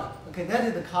color. Okay, that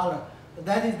is the color.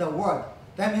 That is the word.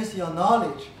 That means your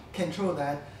knowledge control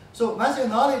that. So once your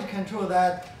knowledge control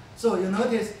that, so you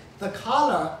notice the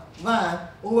color one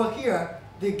over here,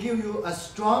 they give you a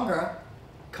stronger,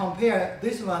 compare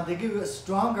this one, they give you a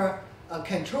stronger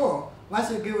control, once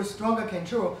you give a stronger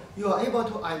control, you are able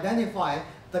to identify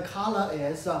the color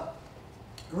is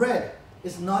red.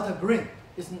 It's not a green.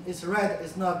 It's red.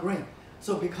 It's not green.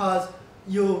 So because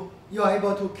you are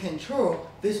able to control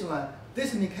this one,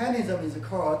 this mechanism is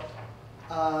called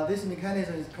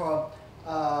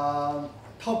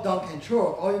top-down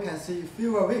control, or you can see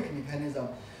fewer-weak mechanism.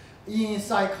 In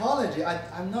psychology,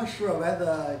 I'm not sure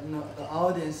whether the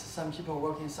audience, some people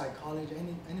work in psychology.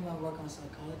 Anyone work on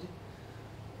psychology?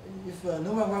 If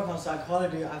no one work on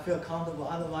psychology, I feel comfortable.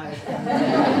 Otherwise,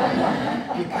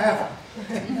 be careful.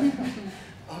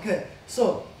 Okay,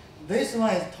 so this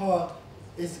one is called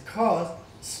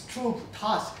Stroop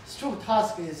task. Stroop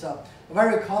task is a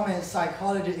very common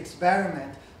psychology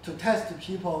experiment to test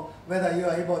people whether you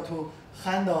are able to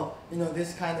handle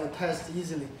this kind of test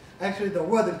easily. Actually, the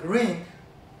word green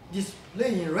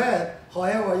display in red.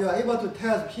 However, you are able to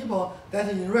tell people that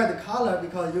in red color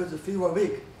because you use fewer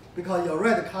weak, because your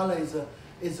red color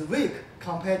is weak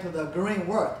compared to the green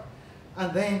word.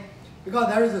 And then because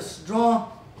there is a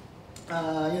strong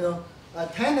a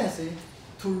tendency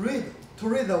to read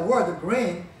the word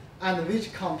green, and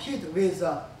which compete with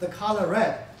the color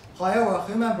red. However,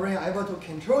 human brain are able to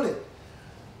control it.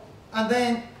 And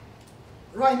then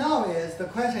right now the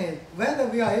question is whether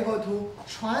we are able to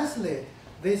translate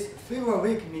this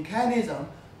fewer-weak mechanism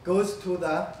goes to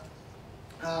the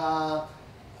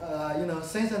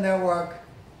sensor network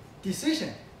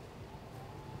decision.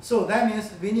 So that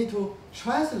means we need to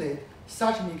translate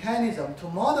such mechanism, to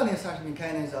modeling such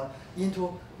mechanism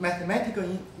into mathematical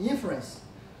inference.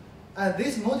 And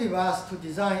this motivates us to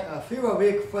design a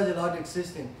fewer-weak fuzzy logic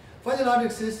system. Fuzzy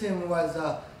logic system was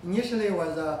initially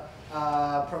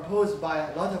proposed by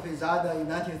Lotofizada in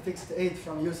 1968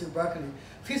 from UC Berkeley.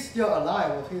 He's still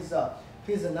alive.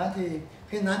 He's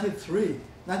 93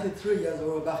 years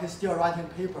old, but he's still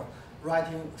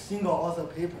writing single author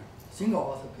paper.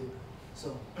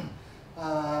 So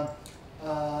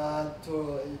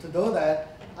to do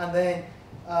that, and then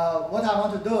what I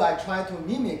want to do, I try to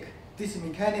mimic this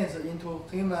mechanism into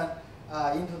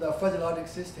the fuzzy logic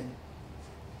system.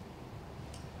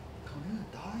 Computer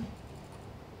die.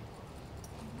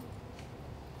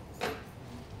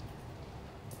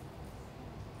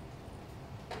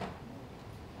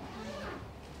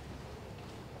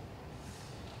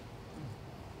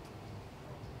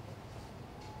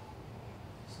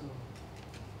 So,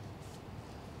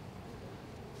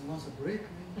 it wants a break,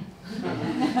 maybe?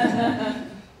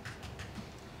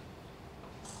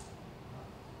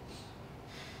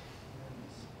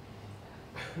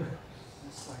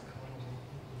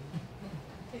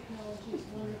 Technology is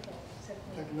wonderful.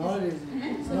 Technology is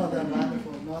not that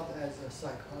wonderful, not as a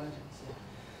psychology. So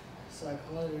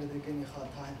psychology, they give me hard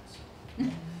time.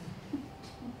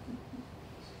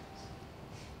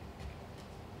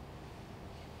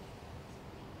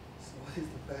 So what is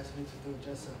the best way to do?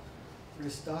 Just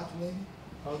restart maybe?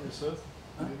 Hard reset.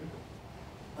 Huh?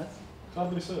 What?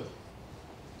 Hard reset.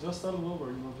 Just start it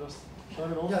over, just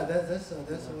shut it off. Yeah, that's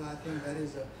why I think that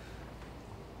is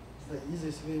the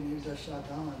easiest way. You just shut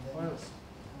down and then. Oh, yes.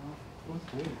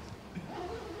 Okay.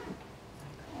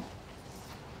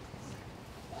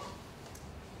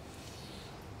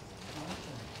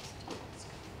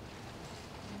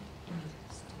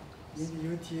 Maybe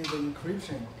you take the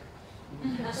encryption.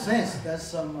 Sense there's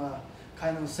some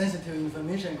kind of sensitive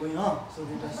information going on, so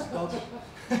they just stop it.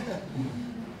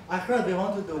 I heard they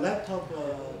want to do laptop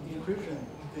encryption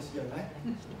this year, right?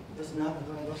 That's not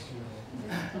last year.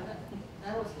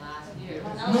 That was last year.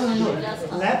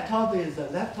 No. Laptop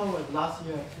was last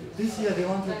year. This year they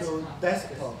want to do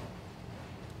desktop.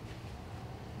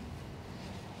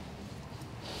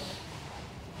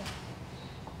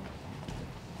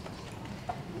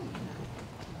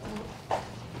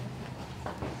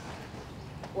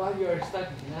 While you're stuck,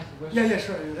 you can ask a question. Yeah,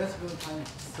 sure. That's good time.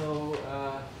 So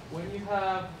when you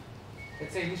have,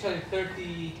 let's say initially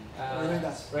 30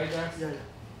 radars, Yeah.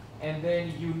 and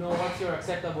then you know what's your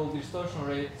acceptable distortion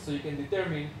rate, so you can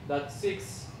determine that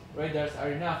 6 radars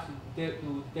are enough to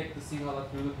detect the signal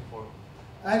that you're looking for.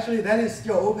 Actually, that is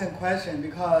still open question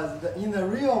because in the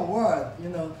real world,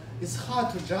 it's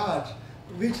hard to judge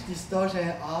which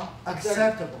distortion are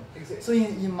acceptable. Exactly. So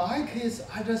in my case,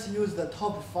 I just use the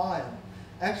top 5.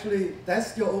 Actually,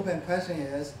 that's still open question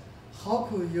is, how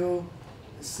could you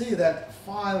see that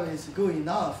 5 is good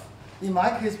enough? In my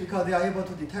case, because they are able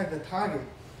to detect the target,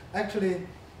 actually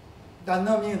does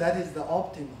not mean that is the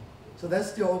optimal. So that's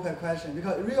still open question.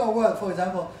 Because real world, for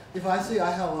example, if I say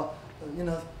I have a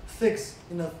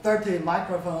 30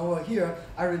 microphone over here,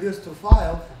 I reduce to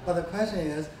 5, but the question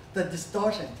is the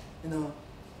distortion,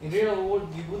 in real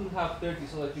world you wouldn't have 30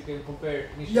 so that you can compare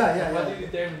initially. How do you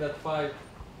determine that 5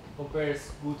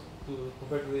 compares good to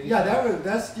compared to the initial? Yeah,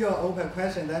 that's still an open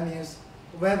question. That means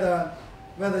whether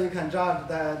you can judge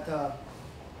that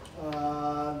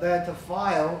that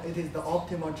file it is the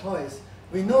optimal choice.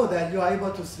 We know that you are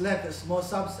able to select a small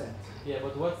subset. Yeah,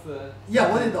 but what's the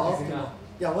what is the optimal?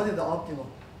 Yeah, what is the optimal?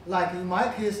 Like in my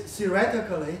case,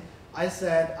 theoretically, I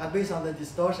said based on the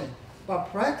distortion, but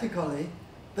practically,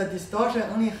 the distortion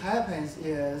only happens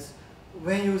is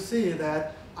when you see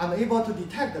that I'm able to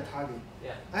detect the target.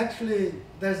 Yeah. Actually,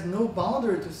 there's no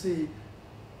boundary to see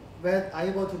whether I'm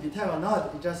able to detect or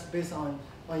not. It's just based on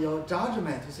your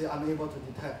judgment to say I'm able to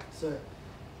detect. So,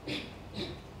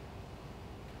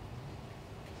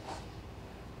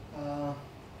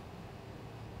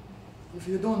 if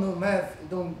you don't know math,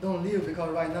 don't leave, because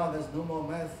right now there's no more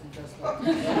math. It's just like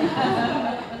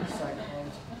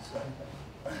psychology.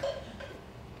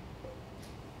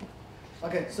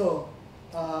 Okay, so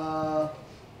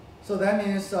that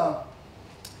means I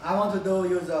want to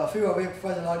use a fewer-weak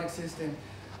fuzzy logic system.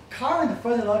 Current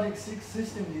fuzzy logic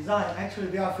system design, actually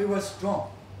they are fewer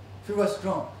strong.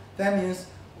 That means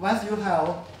once you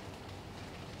have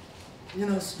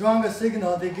stronger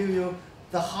signal, they give you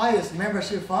the highest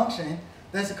membership function.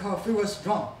 That's called fewer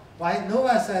strong, right? No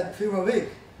one said fewer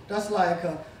weak. Just like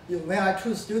when I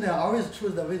choose student, I always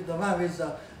choose the one with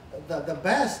the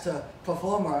best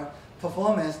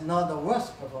performance, not the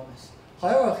worst performance.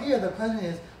 However, here the question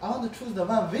is, I want to choose the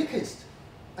one weakest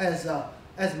as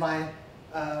my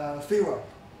fewer.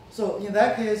 So in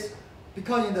that case,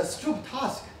 because in the Stroop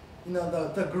task,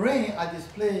 the green I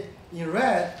display in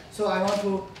red, so I want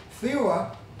to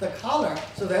fewer the color,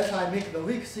 so that's why I make the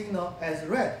weak signal as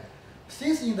red.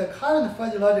 Since in the current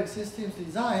fuzzy logic systems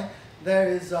design, there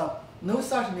is no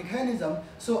such mechanism,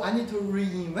 so I need to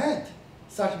reinvent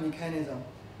such mechanism.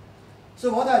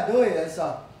 So what I do is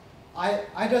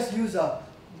I just use a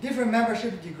different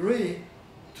membership degree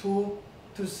to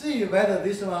see whether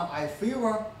this one I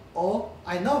favor or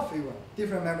I not favor,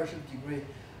 different membership degree.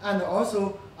 And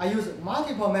also I use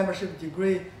multiple membership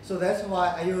degree, so that's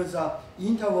why I use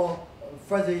interval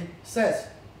fuzzy sets.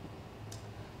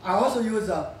 I also use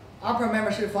upper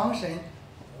membership function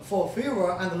for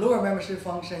favor and lower membership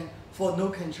function for no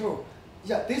control.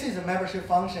 Yeah, this is a membership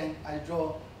function I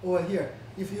draw over here.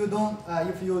 If you don't know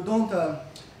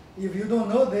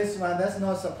this one, that's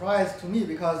not a surprise to me,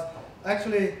 because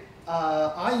actually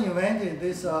I invented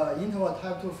this interval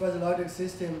type 2 fuzzy logic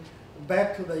system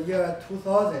back to the year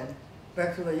 2000.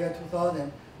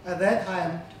 At that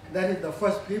time, that is the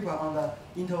first paper on the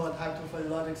interval type 2 fuzzy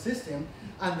logic system.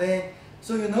 And then,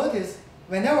 so you notice,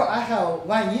 whenever I have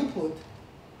one input,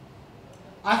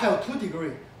 I have 2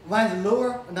 degrees. One is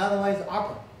lower, another one is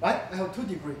upper, right? I have 2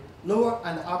 degrees, lower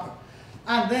and upper.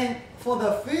 And then for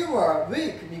the favor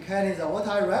weak mechanism, what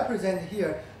I represent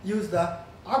here, use the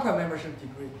upper membership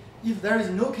degree. If there is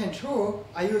no control,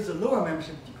 I use the lower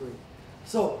membership degree.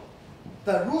 So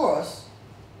the rules,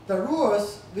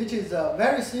 which is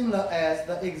very similar as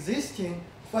the existing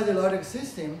fuzzy logic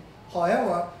system.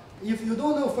 However, if you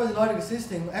don't know fuzzy logic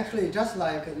system, actually just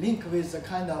like link with the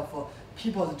kind of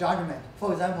people's judgment.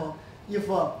 For example, if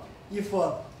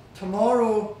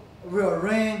tomorrow will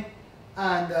rain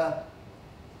and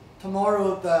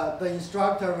tomorrow the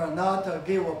instructor will not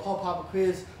give a pop-up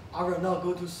quiz, I will not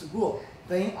go to school.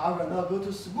 Then I will not go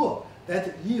to school.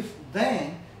 That if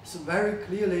then is very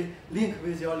clearly linked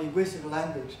with your linguistic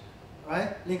language,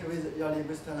 right? Linked with your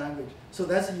linguistic language. So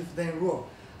that's if then rule.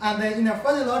 And then in a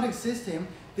fuzzy logic system,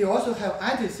 they also have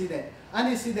antecedent.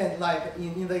 Antecedent, like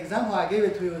in the example I gave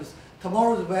it to you, is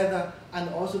tomorrow's weather and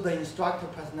also the instructor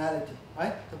personality,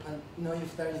 right?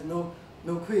 If there is no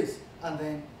quiz, and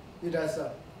then you just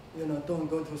don't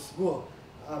go to school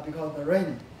because of the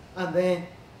rain. And then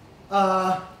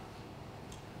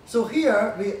so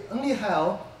here we only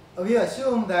have, we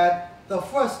assume that the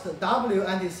first W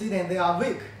antecedent, they are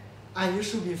weak and you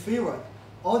should be favored.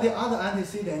 All the other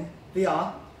antecedent, they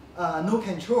are no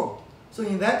control. So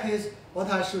in that case, what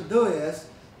I should do is,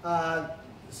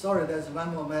 sorry, there's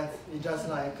one more math. It's just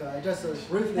like, just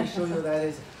briefly show you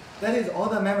that is all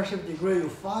the membership degree. You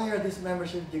fire this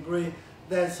membership degree.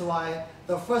 That's why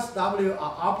the first W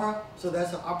are upper, so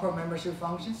that's the upper membership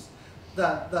functions.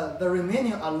 The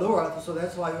remaining are lower, so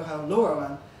that's why you have lower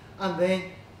one. And then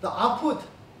the output,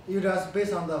 you just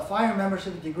based on the fire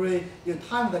membership degree, you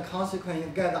time the consequence,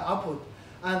 you get the output.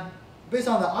 And based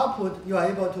on the output, you are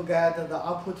able to get the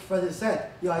output fuzzy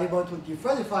set. You are able to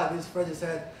defuzzify this fuzzy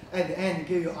set at the end,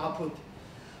 give you output.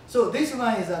 So this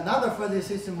one is another fuzzy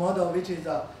system model, which is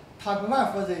a type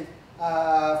 1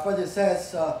 fuzzy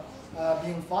sets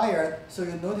being fired. So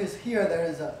you notice here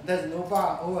there's no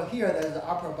bar. Over here there's an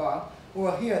upper bar.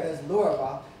 Over here there's lower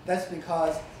bar. That's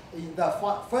because the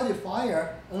fuzzy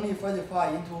fire only fuzzy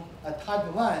fire into a type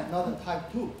 1, not a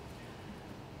type 2.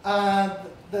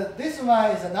 This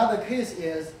one is another case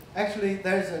is actually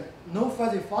there's no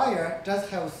fuzzy fire, just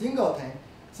have singleton.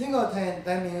 Singleton,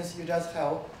 that means you just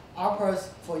have uppers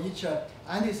for each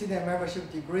antecedent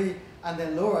membership degree and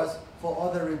then lowers for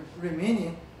all the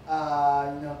remaining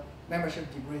membership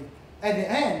degree. At the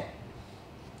end,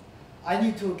 I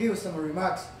need to give some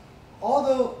remarks.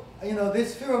 Although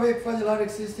this fewer-weak fuzzy logic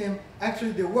system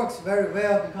actually they works very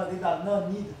well because it does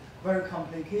not need very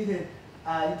complicated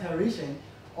iteration.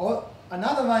 Or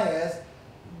another one is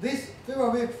this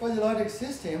fewer-weak fuzzy logic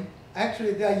system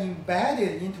actually they are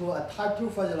embedded into a type 2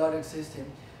 fuzzy logic system,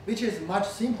 which is much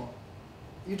simple.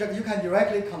 You can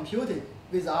directly compute it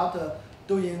without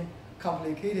doing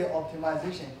complicated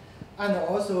optimization. And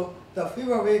also the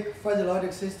fewer-weak fuzzy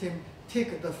logic system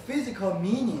take the physical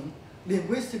meaning,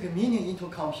 linguistic meaning into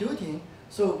computing,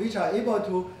 so which are able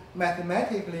to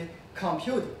mathematically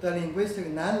compute the linguistic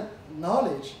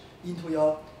knowledge into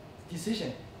your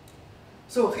decision.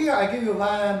 So here I give you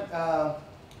one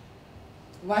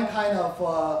kind of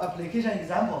application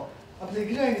example.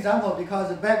 Application example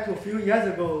because back to a few years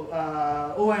ago,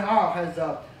 ONR has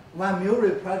one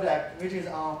Muri project which is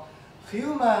on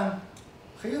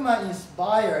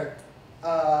human-inspired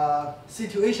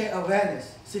situation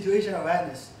awareness.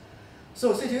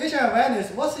 So situation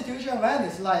awareness, what situation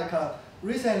awareness like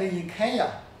recently in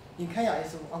Kenya? In Kenya,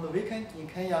 it's on the weekend in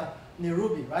Kenya,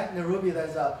 Nairobi, right? Nairobi,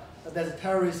 there's a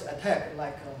terrorist attack.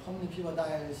 Like how many people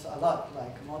died? It's a lot,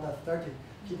 like more than 30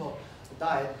 people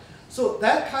died. So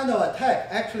that kind of attack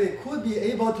actually could be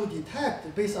able to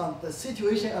detect based on the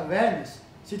situation awareness.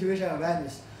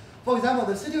 For example,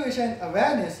 the situation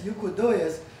awareness you could do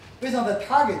is based on the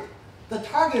target. The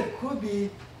target could be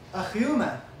a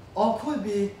human, or could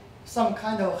be some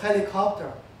kind of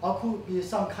helicopter, or could be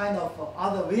some kind of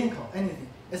other vehicle, anything.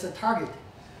 It's a target.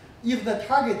 If the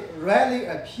target rarely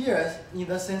appears in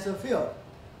the sensor field,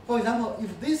 for example,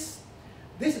 if this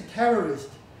terrorist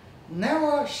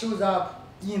never shows up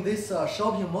in this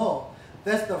shopping mall,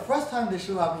 that's the first time they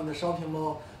show up in the shopping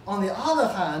mall. On the other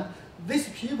hand, these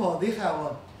people they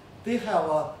have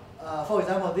for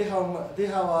example they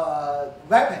have a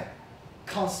weapon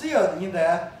concealed in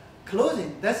their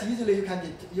clothing. That's easily you can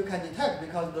detect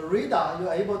because the radar you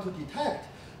are able to detect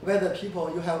whether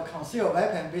people you have concealed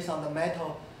weapon based on the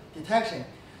metal detection.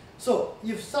 So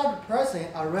if such person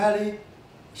are rarely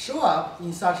show up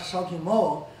in such shopping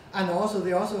mall, and also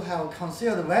they also have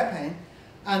concealed weapon,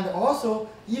 and also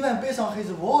even based on his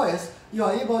voice, you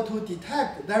are able to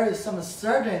detect there is some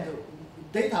sergeant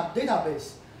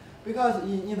database, because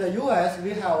in the U.S.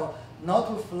 we have not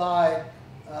to fly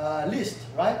list,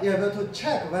 right? You're able to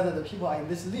check whether the people are in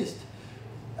this list.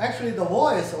 Actually, the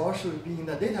voice also should be in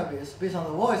the database. Based on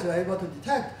the voice, you're able to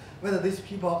detect whether these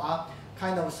people are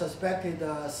kind of suspected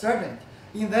sergeant.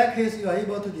 In that case, you are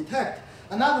able to detect.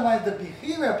 Another one is the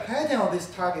behavior pattern of this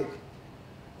target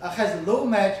has low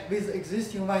match with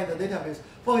existing one in the database.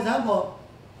 For example,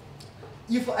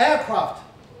 if aircraft,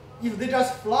 if they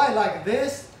just fly like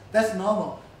this, that's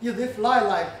normal. If they fly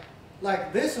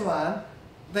like this one,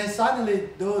 then suddenly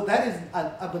that is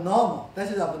abnormal.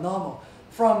 That is abnormal.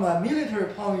 From a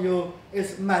military point of view,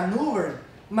 it's maneuvering.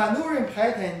 Maneuvering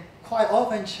pattern quite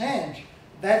often change.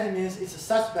 That means it's a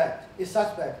suspect. It's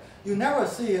suspect. You never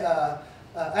see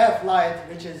air flight,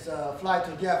 which is flight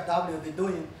to DFW. They're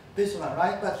doing this one,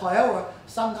 right? But however,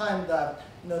 sometimes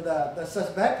the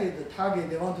suspected target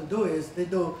they want to do is they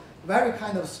do very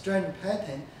kind of strange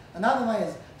pattern. Another one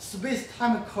is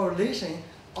space-time correlation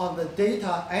of the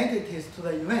data entities to the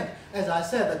event. As I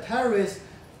said, the terrorists,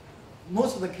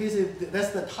 most of the cases,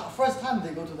 that's the first time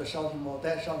they go to the shopping mall,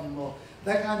 that shopping mall.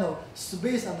 That kind of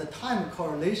space and the time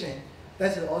correlation,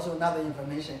 that's also another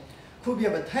information. Could be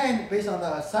obtained based on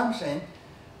the assumption,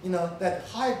 that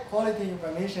high quality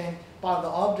information about the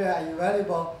object are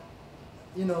invaluable.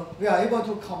 We are able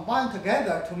to combine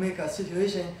together to make a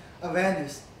situation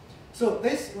awareness. So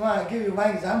this one, I'll give you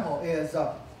one example is,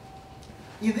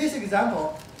 in this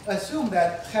example, assume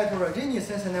that heterogeneous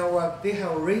sensor network, they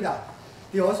have radar.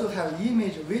 They also have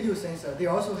image video sensor. They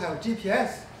also have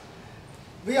GPS.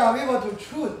 We are able to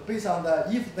choose based on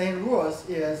the if-then rules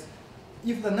is,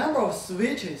 if the number of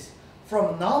switches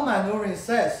from non-maneuvering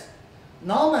sets,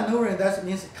 non-maneuvering, that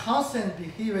means constant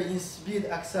behavior in speed,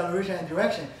 acceleration, and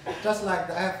direction, just like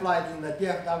the air flight in the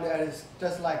DFW is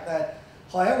just like that.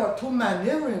 However, to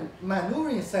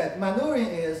maneuvering set, maneuvering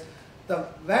is the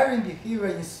varying behavior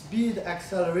in speed,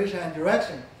 acceleration, and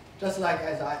direction, just like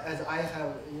as I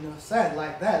have said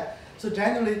like that. So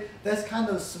generally, this kind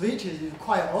of switches is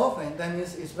quite often. That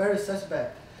means it's very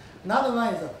suspect. Another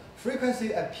one is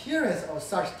frequency appearance of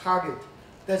such target.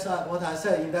 That's what I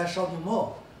said in that shopping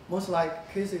mall. Most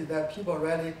like cases that people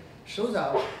really shows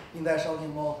up in that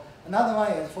shopping mall. Another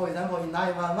one is, for example, in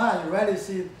 911, you rarely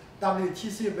see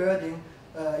WTC building.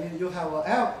 You have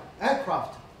an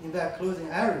aircraft in that closing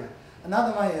area.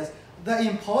 Another one is the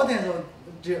importance of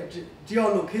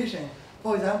geolocation.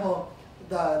 For example,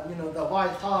 the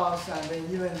White House and then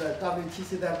even the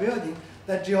WTC that building.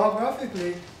 That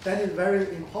geographically, that is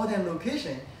very important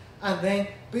location. And then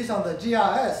based on the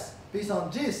GIS, based on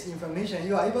this information,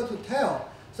 you are able to tell.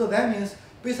 So that means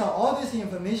based on all this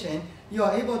information, you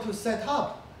are able to set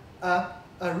up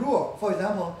a rule. For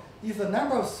example, if the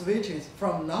number of switches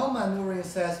from non-maneuvering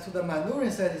sets to the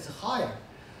maneuvering set is higher,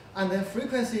 and then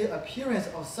frequency appearance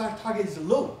of such target is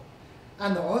low,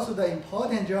 and also the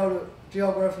important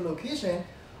geographic location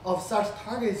of such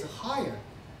target is higher,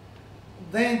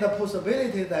 then the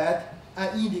possibility that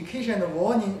an indication of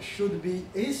warning should be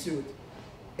issued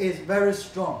is very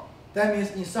strong. That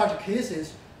means in such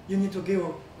cases, you need to give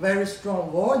very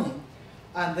strong warning,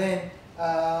 and then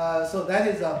so that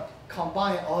is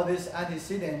combine all this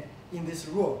antecedent in this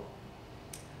rule.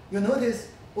 You notice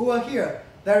over here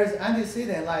there is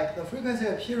antecedent like the frequency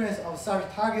appearance of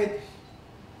such target.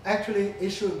 Actually, it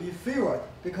should be favored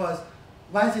because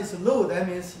once it's low, that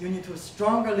means you need to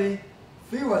strongly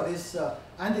favor this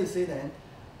antecedent.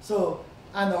 So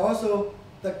and also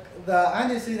the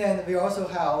antecedent we also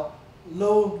have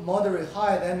low, moderate,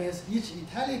 high. That means each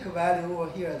italic value over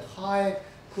here is high,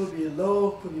 could be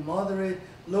low, could be moderate,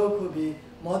 low could be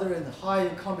moderate and high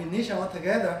combination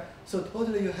altogether. So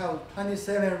totally you have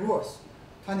 27 rules.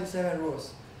 27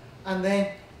 rules. And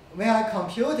then when I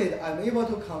computed, I'm able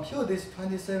to compute these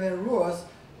 27 rules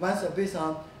once based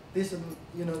on this,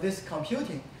 this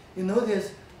computing. You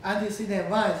notice antecedent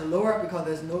 1 is lower because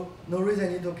there's no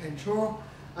reason need to control,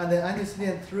 and then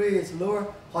antecedent 3 is lower.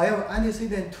 However,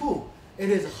 antecedent 2, it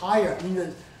is higher,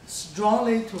 meaning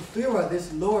strongly to favor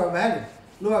this lower value.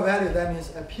 Lower value, that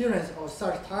means appearance of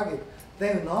such target.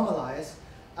 Then you normalize,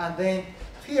 and then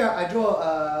here I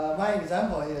draw one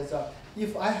example is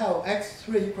if I have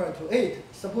x3 equal to 8,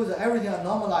 suppose everything are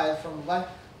normalized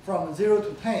from 0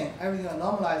 to 10, everything are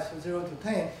normalized from 0 to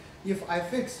 10. If I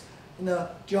fix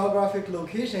geographic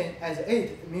location as 8,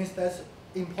 it means that's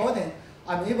important.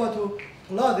 I'm able to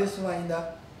plot this one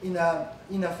in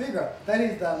a figure. That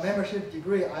is the membership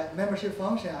degree, membership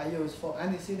function I use for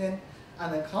antecedent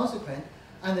and the consequent.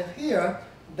 And here,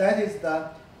 that is the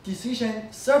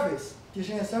decision surface.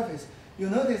 Decision surface. You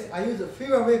notice I use a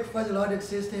figure-weak fuzzy logic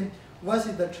system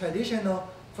versus the traditional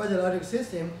fuzzy logic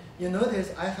system. You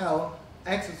notice I have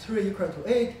x3 equal to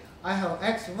 8. I have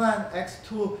x1,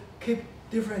 x2 keep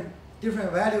different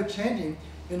value changing.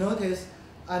 You notice,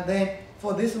 and then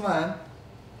for this one,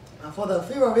 for the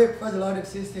figure-weak fuzzy logic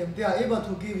system, they are able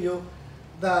to give you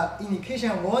the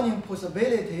indication warning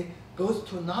possibility goes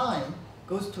to 9.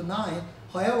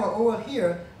 However, over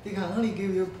here, they can only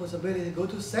give you possibility to go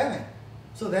to 7.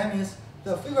 So that means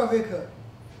the figure-weak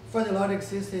fuzzy logic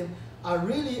system are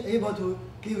really able to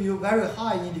give you very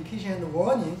high indication and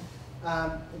warning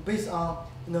based on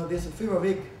this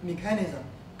figure-weak mechanism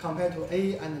compared to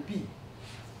A and B.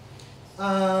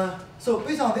 So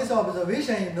based on this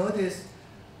observation, you notice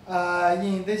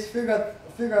in this figure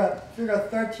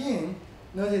 13,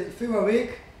 notice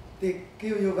figure-weak, they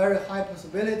give you very high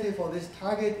possibility for this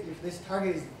target if this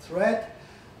target is a threat,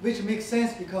 which makes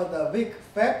sense because the weak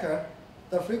factor,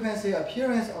 the frequency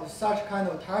appearance of such kind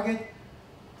of target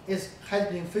has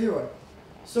been favored.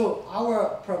 So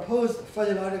our proposed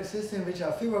fuzzy logic system, which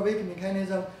are figure-weak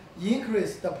mechanism,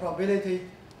 increase the probability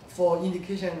for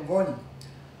indication and warning.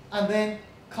 And then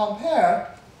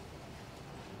compare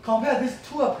these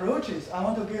two approaches. I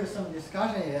want to give some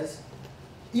discussion is,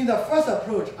 in the first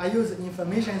approach, I use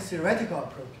information theoretical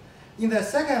approach. In the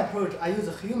second approach, I use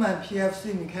a human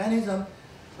PFC mechanism,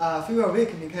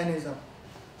 figure-weak mechanism.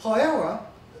 However,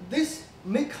 this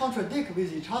may contradict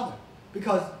with each other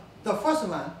because the first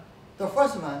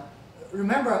one,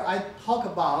 remember I talk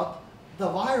about the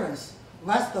variance.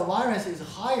 Once the variance is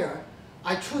higher,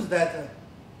 I choose that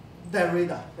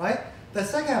radar, right? The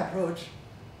second approach,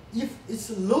 if it's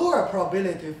lower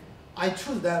probability, I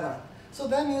choose that one. So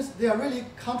that means they are really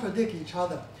contradict each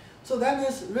other. So that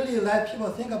means really let people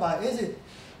think about, is it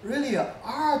really an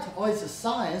art or is it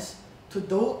science to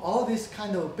do all this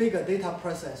kind of bigger data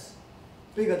process?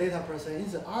 Bigger data process,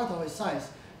 is it art or is science?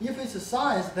 If it's a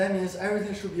science, that means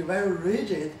everything should be very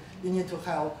rigid. You need to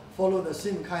follow the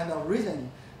same kind of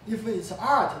reasoning. If it's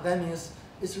art, that means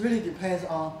it really depends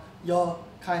on your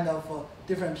kind of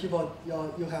different people,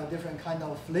 you have different kind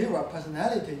of flavor,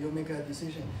 personality, you make a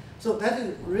decision. So that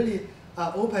is really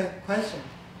an open question.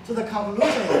 So the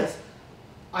conclusion is,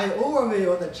 I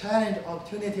overview the challenge,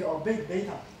 opportunity of big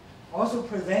data. Also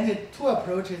presented two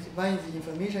approaches. One is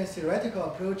information theoretical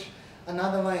approach.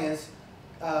 Another one is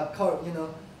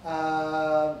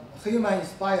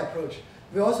human-inspired approach.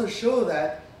 We also show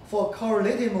that for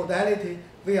correlated modality,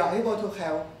 we are able to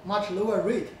have much lower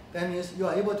rate. That means you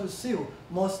are able to save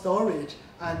more storage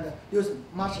and use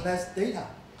much less data.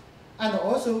 And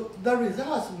also, the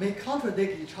results may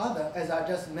contradict each other, as I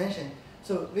just mentioned.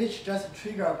 So which just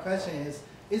trigger a question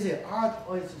is it art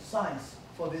or is it science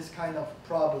for this kind of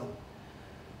problem?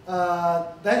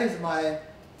 That is my,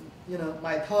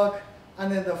 my talk.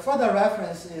 And then the further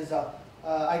reference is,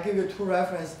 I give you two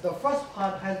references. The first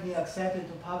part has been accepted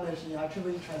to publish in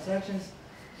Attribute Transactions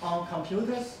on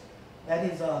Computers. That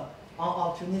is on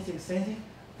opportunistic sensing.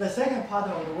 The second part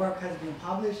of the work has been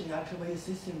published in Attribute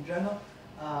System Journal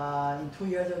in 2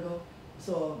 years ago.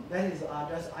 So that is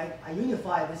I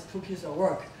unify these two pieces of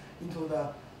work into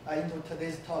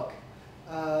today's talk.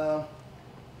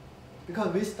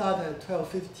 Because we start at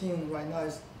 12:15, right now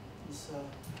it's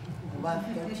 1:13.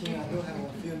 I do have a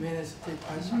few minutes to take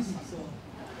questions. So.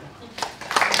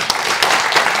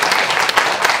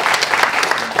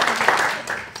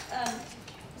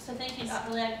 So thank you,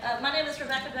 Dr. Liang. My name is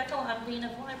Rebecca Beckel. I'm Dean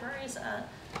of Libraries.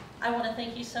 I want to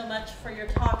thank you so much for your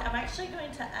talk. I'm actually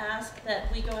going to ask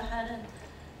that we go ahead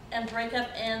and break up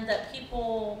and that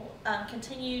people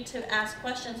continue to ask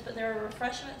questions, but there are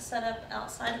refreshments set up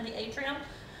outside in the atrium.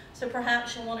 So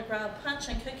perhaps you'll want to grab punch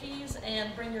and cookies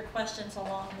and bring your questions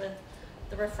along with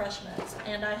the refreshments.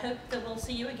 And I hope that we'll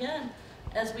see you again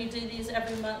as we do these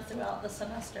every month throughout the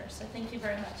semester. So thank you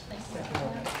very much. Thank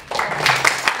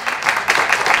you.